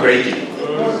 without upgrading.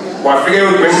 I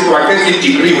figured to a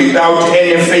degree without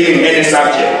any failing any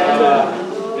subject.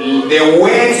 The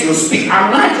words you speak,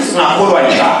 I'm not just going to follow a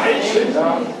charge.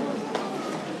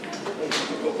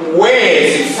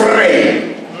 Words frame.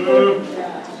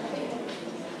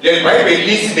 The Bible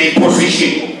lists their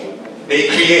position. They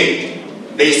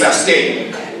create, they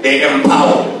sustain, they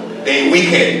empower, they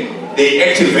weaken, they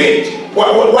activate.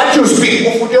 What you speak,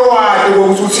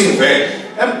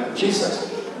 Jesus.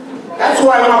 That's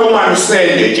why I don't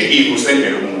understand the evil send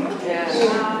the moon.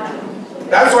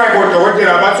 That's why I go to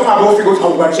hotel about some about figures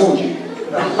how God told you.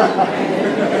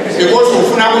 Because of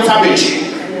Funago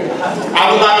Tabichi, I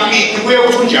will not be the way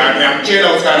of Tunjan and jail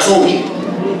of Kansoji.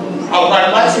 I'll buy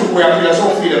massive way of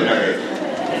philosophy of the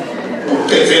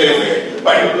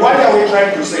but what are we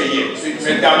trying to say here?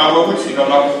 Said Damagoguts, you know,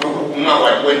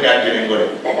 what went down to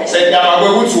the said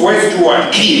Damagoguts went to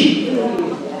and kill.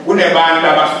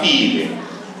 Unebanda feed.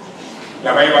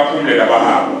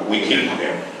 We killed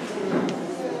them.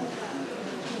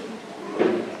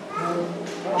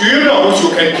 Do you know what you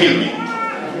can kill me?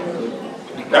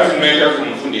 Doesn't matter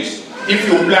from this. If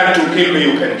you plan to kill me,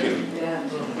 you can kill me.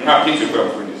 I'm happy to go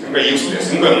for this. I'm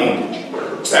useless. I'm going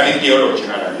to study theology.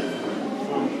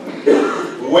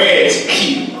 Words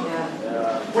kill.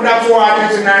 Put up for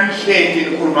what is an unshade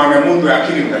in Kurmangamundu are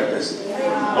killing that person.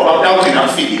 About doubting a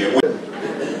figure.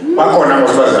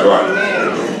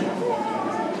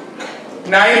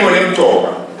 Now,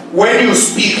 when you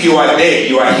speak, you are there,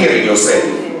 you are hearing yourself.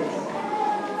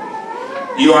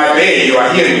 You are there, you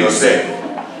are hearing yourself.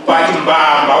 But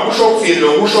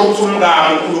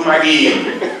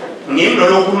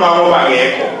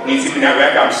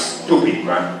I'm stupid,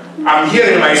 man. I'm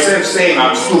hearing myself saying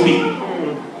I'm stupid.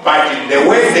 But the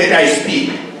words that I speak,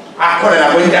 I call it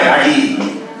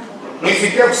if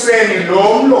you kept saying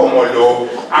lo,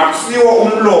 I'm still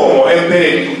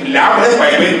embedded.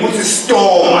 Bible puts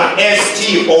stoma,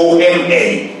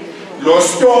 S-T-O-M-A. Lo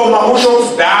stoma, who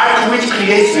shows that which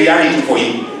creates reality for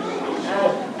you.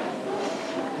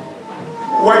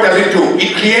 What does it do?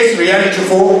 It creates reality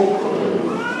for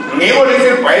never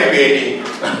little Bible.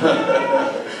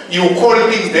 You call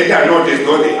things that are not as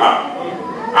though they are.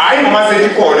 I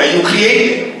must call that you create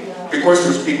them because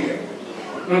you speak them.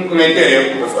 5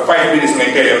 minutes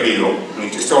below.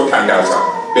 It is so tender.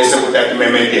 Best of that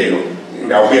mementelo.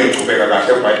 Now we are to be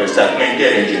by the start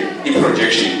the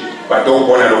projection. But don't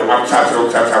want to look outside,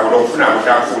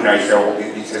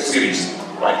 it's a series.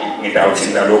 But without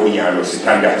in the low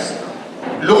standards.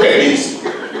 Look at this.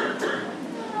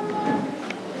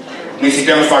 Don't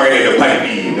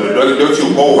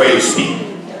you go where you speak?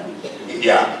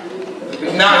 Yeah.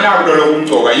 Now,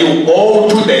 you go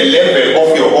to the level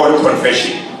of your own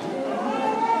confession.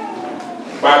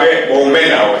 babe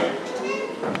bomela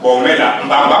bomela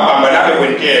mbamba labe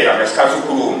kwenteka ngesikhathi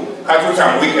ukhuluma kathi uthi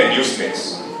I'm weak and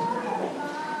useless.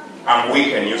 I'm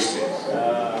weak and useless.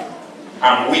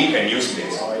 I'm weak and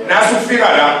useless. Now to figure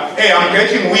out, hey, I'm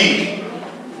getting weak.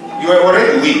 You are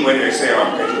already weak when you say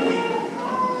I'm getting weak.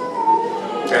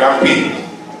 Therapy.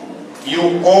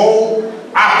 You go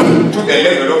up to the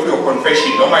level of your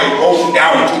confession, no matter you go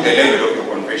down to the level of your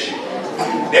confession.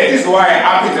 That is why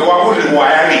up is the one who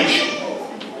require rich.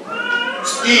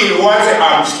 Still, once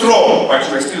I'm strong, but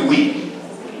you are still weak.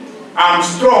 I'm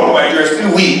strong, but you are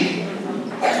still weak.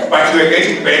 But you are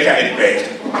getting better and better.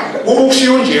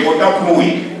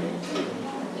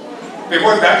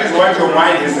 Because that is what your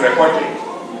mind is recording.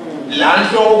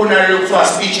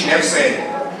 Speech in said.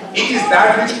 It is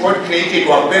that which God created,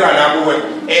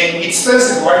 and it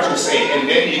senses what you say, and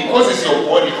then it causes your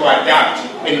body to adapt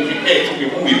and prepare to be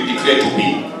who you declare to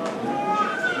be.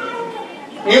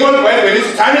 Even when it's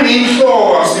standing in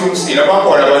floor, I'm still about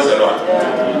what I was a lot.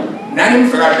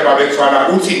 None forgot about it, so I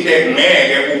would sit there,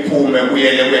 meg, who we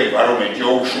environment,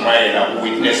 you smile,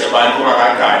 witness about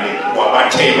Magakani, or about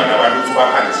Chamber, about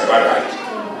Tupac, about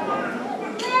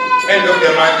end of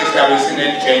the month, is seen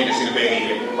changes in the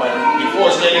but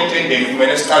before selling them, when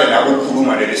I started, I would put them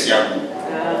at the Siaku.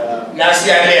 Last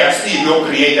year, they are still no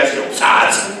creators of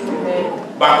stars.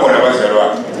 Back on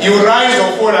the you rise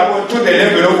or fall about to the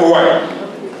level of what?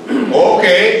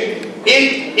 Okay.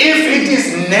 If it is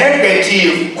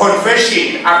negative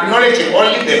confession, acknowledging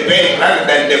only the bad rather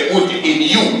than the good in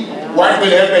you, what will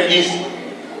happen is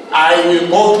I will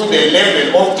go to the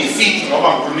level of defeat,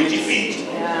 not defeat.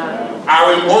 I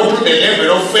will go to the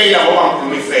level of failure, not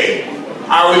fail.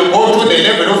 I will go to the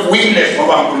level of weakness,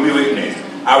 not weakness.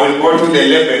 I will go to the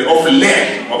level of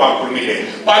lack, not lack.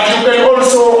 But you can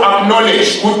also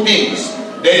acknowledge good things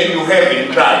that you have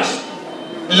in Christ,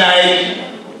 like.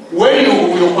 When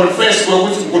you confess, you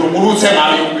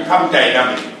become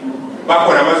dynamic.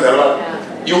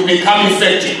 You become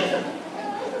effective.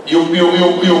 You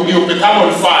become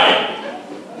on fire.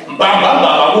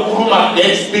 Ukuruma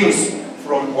gets things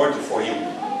from God for you.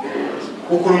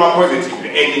 Ukuruma positively,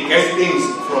 and it gets things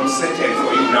from Satan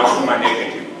for you now from a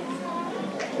negative.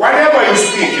 Whatever you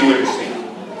speak, you will receive.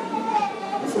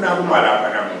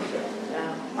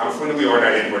 I'm fully we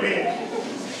honor it.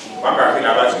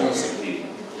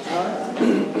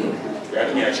 Let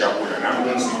me ask you I'm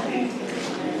going to see.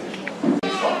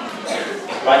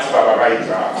 But Baba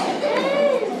Raita,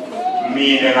 me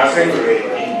and I said,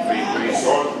 we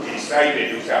resort decided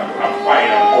to have a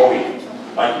fire going.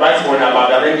 But that's when about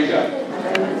the religion.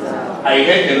 I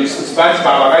had them, but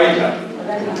Baba Raita.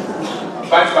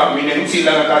 But Baba Minen,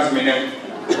 Silakas Minen,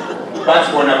 but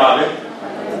when about it,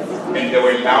 and they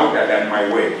were louder than my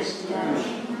words.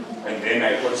 And then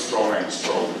I got stronger and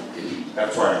stronger.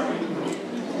 That's why I'm here.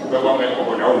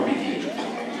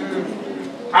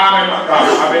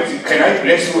 Can I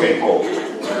bless you and go?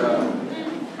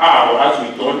 As we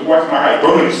don't want Mara, I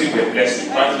don't receive the blessing.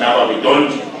 But now we don't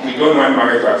want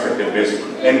Mara to accept the blessing.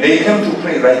 And they came to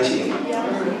pray right here.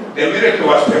 The miracle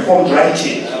was performed right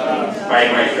here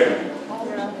by my friend.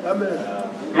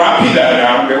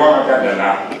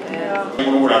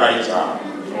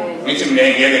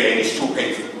 It's too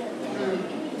painful.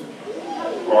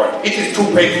 It is too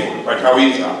painful, but how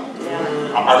is that?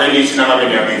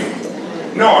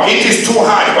 No, it is too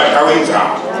hard, but how is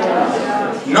that?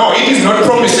 No, it is not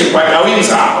promising, but how is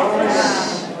that?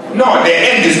 No, the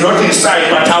end is not in sight,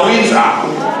 but how is that?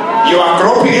 You are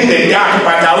groping in the dark,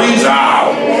 but how is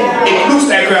that? It looks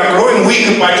like you are growing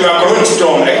weak, but you are growing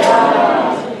strong.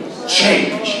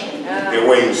 Change the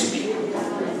way you speak.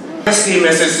 Let's see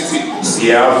message.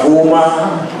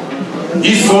 Siavuma.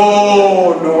 Isso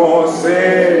no sé.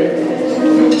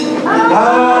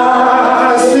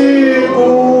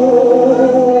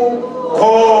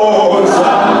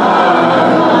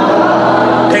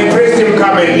 Can praise him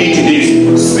come and lead this?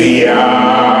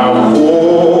 Siavuma.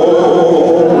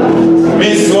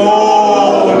 Miso.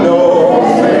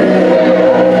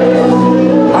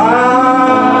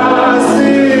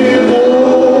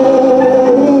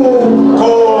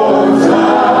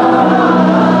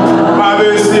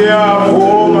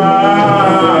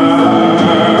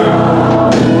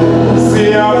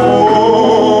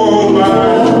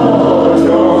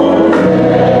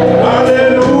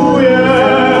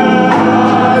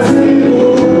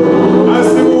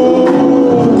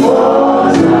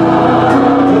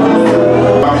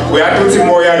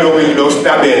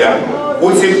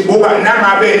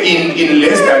 In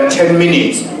less than 10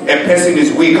 minutes, a person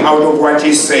is weak out of what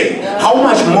he's saying. How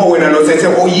much more when I say,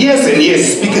 oh, years and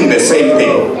years speaking the same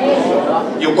thing?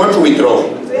 You're going to withdraw.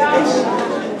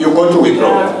 You're going to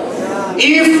withdraw.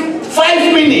 If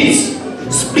 5 minutes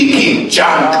speaking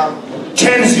junk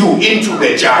turns you into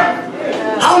the junk,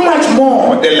 how much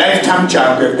more the lifetime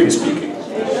junk you have been speaking?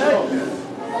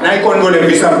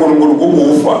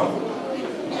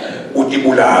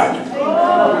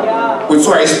 Which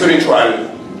is spiritual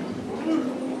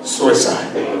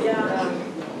suicide.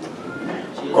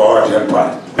 God help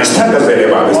us. Stand as the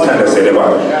Baba, stand as the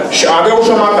Baba. Shaga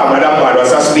Ushamaka, Madame Baba,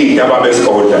 Sasli, Tababes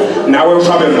Kota. Now we'll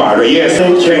have a Baba. Yes,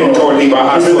 Chen Tony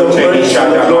Bahaso, Teddy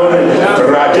Shada,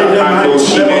 Raja, Ando,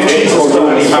 Shine,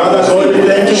 Father,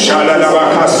 thank you,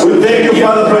 Shalalabakas. We thank you,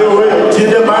 Father, for your word. In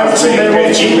the mighty name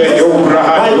of Jesus.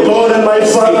 My God and my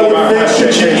Father, we thank you,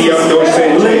 Jesus.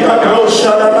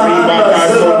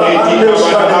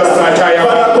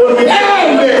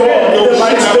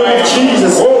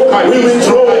 Jesus, we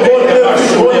withdraw all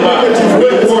negative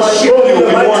words. We worship you,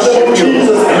 we worship you.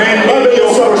 Men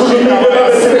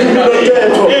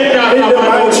in the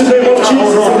mighty name of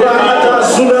Jesus. We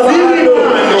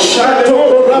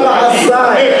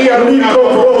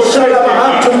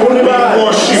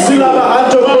worship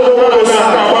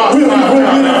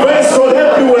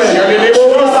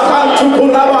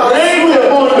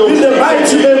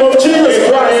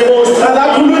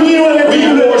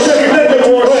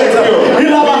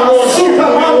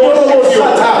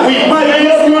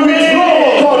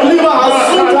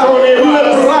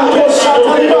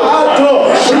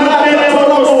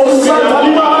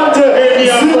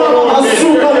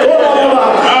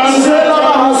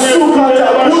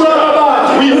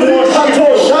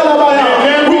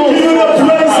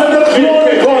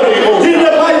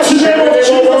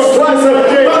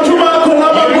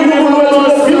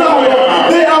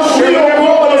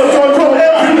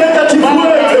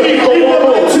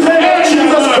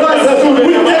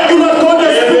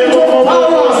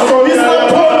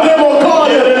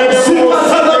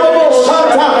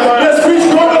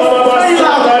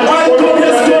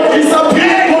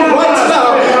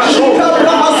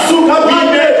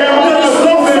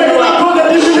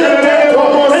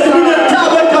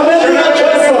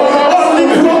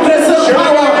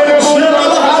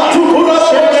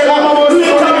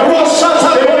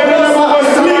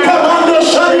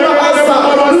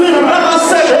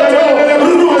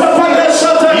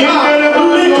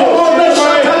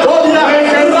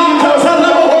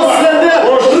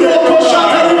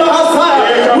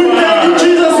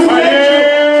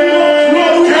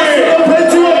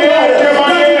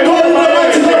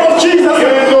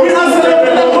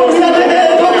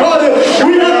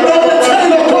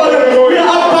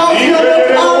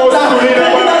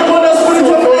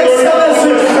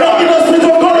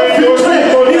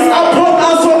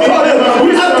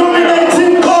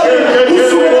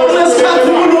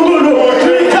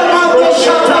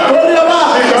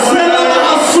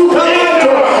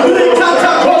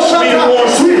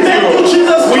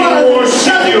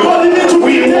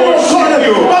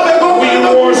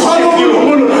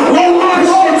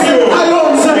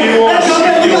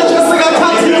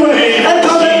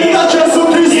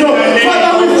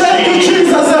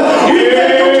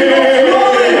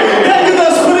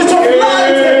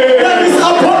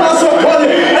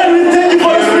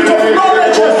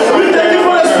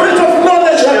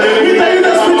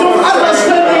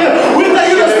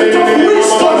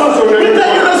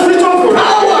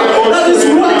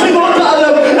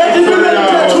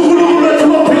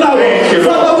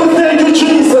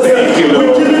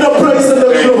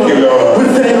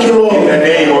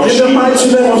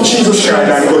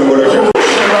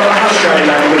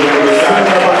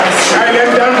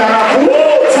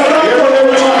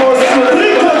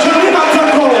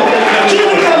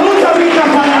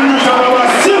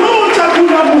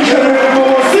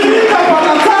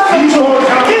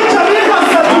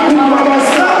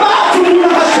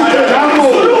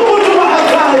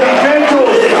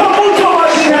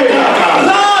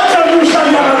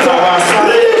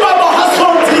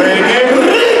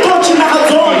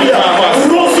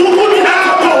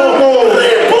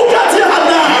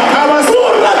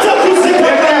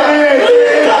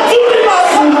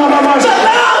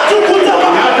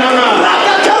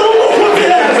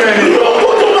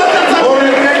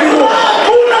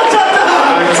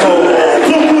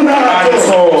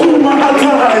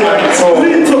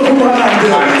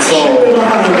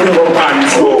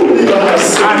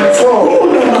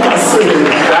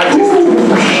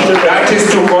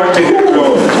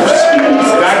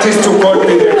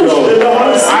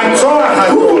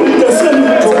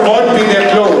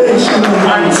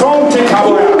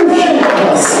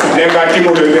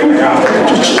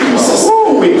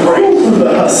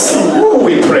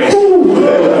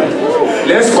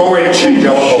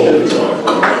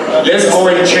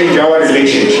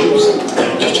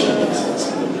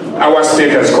our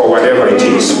status quo, whatever it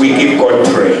is, we give God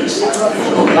praise.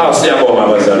 Now, siyabonga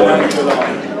bazalwane.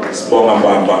 Sibonga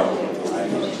Mbamba.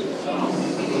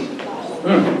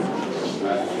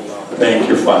 Thank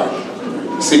you,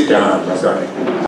 Father. Sit down, bazalwane.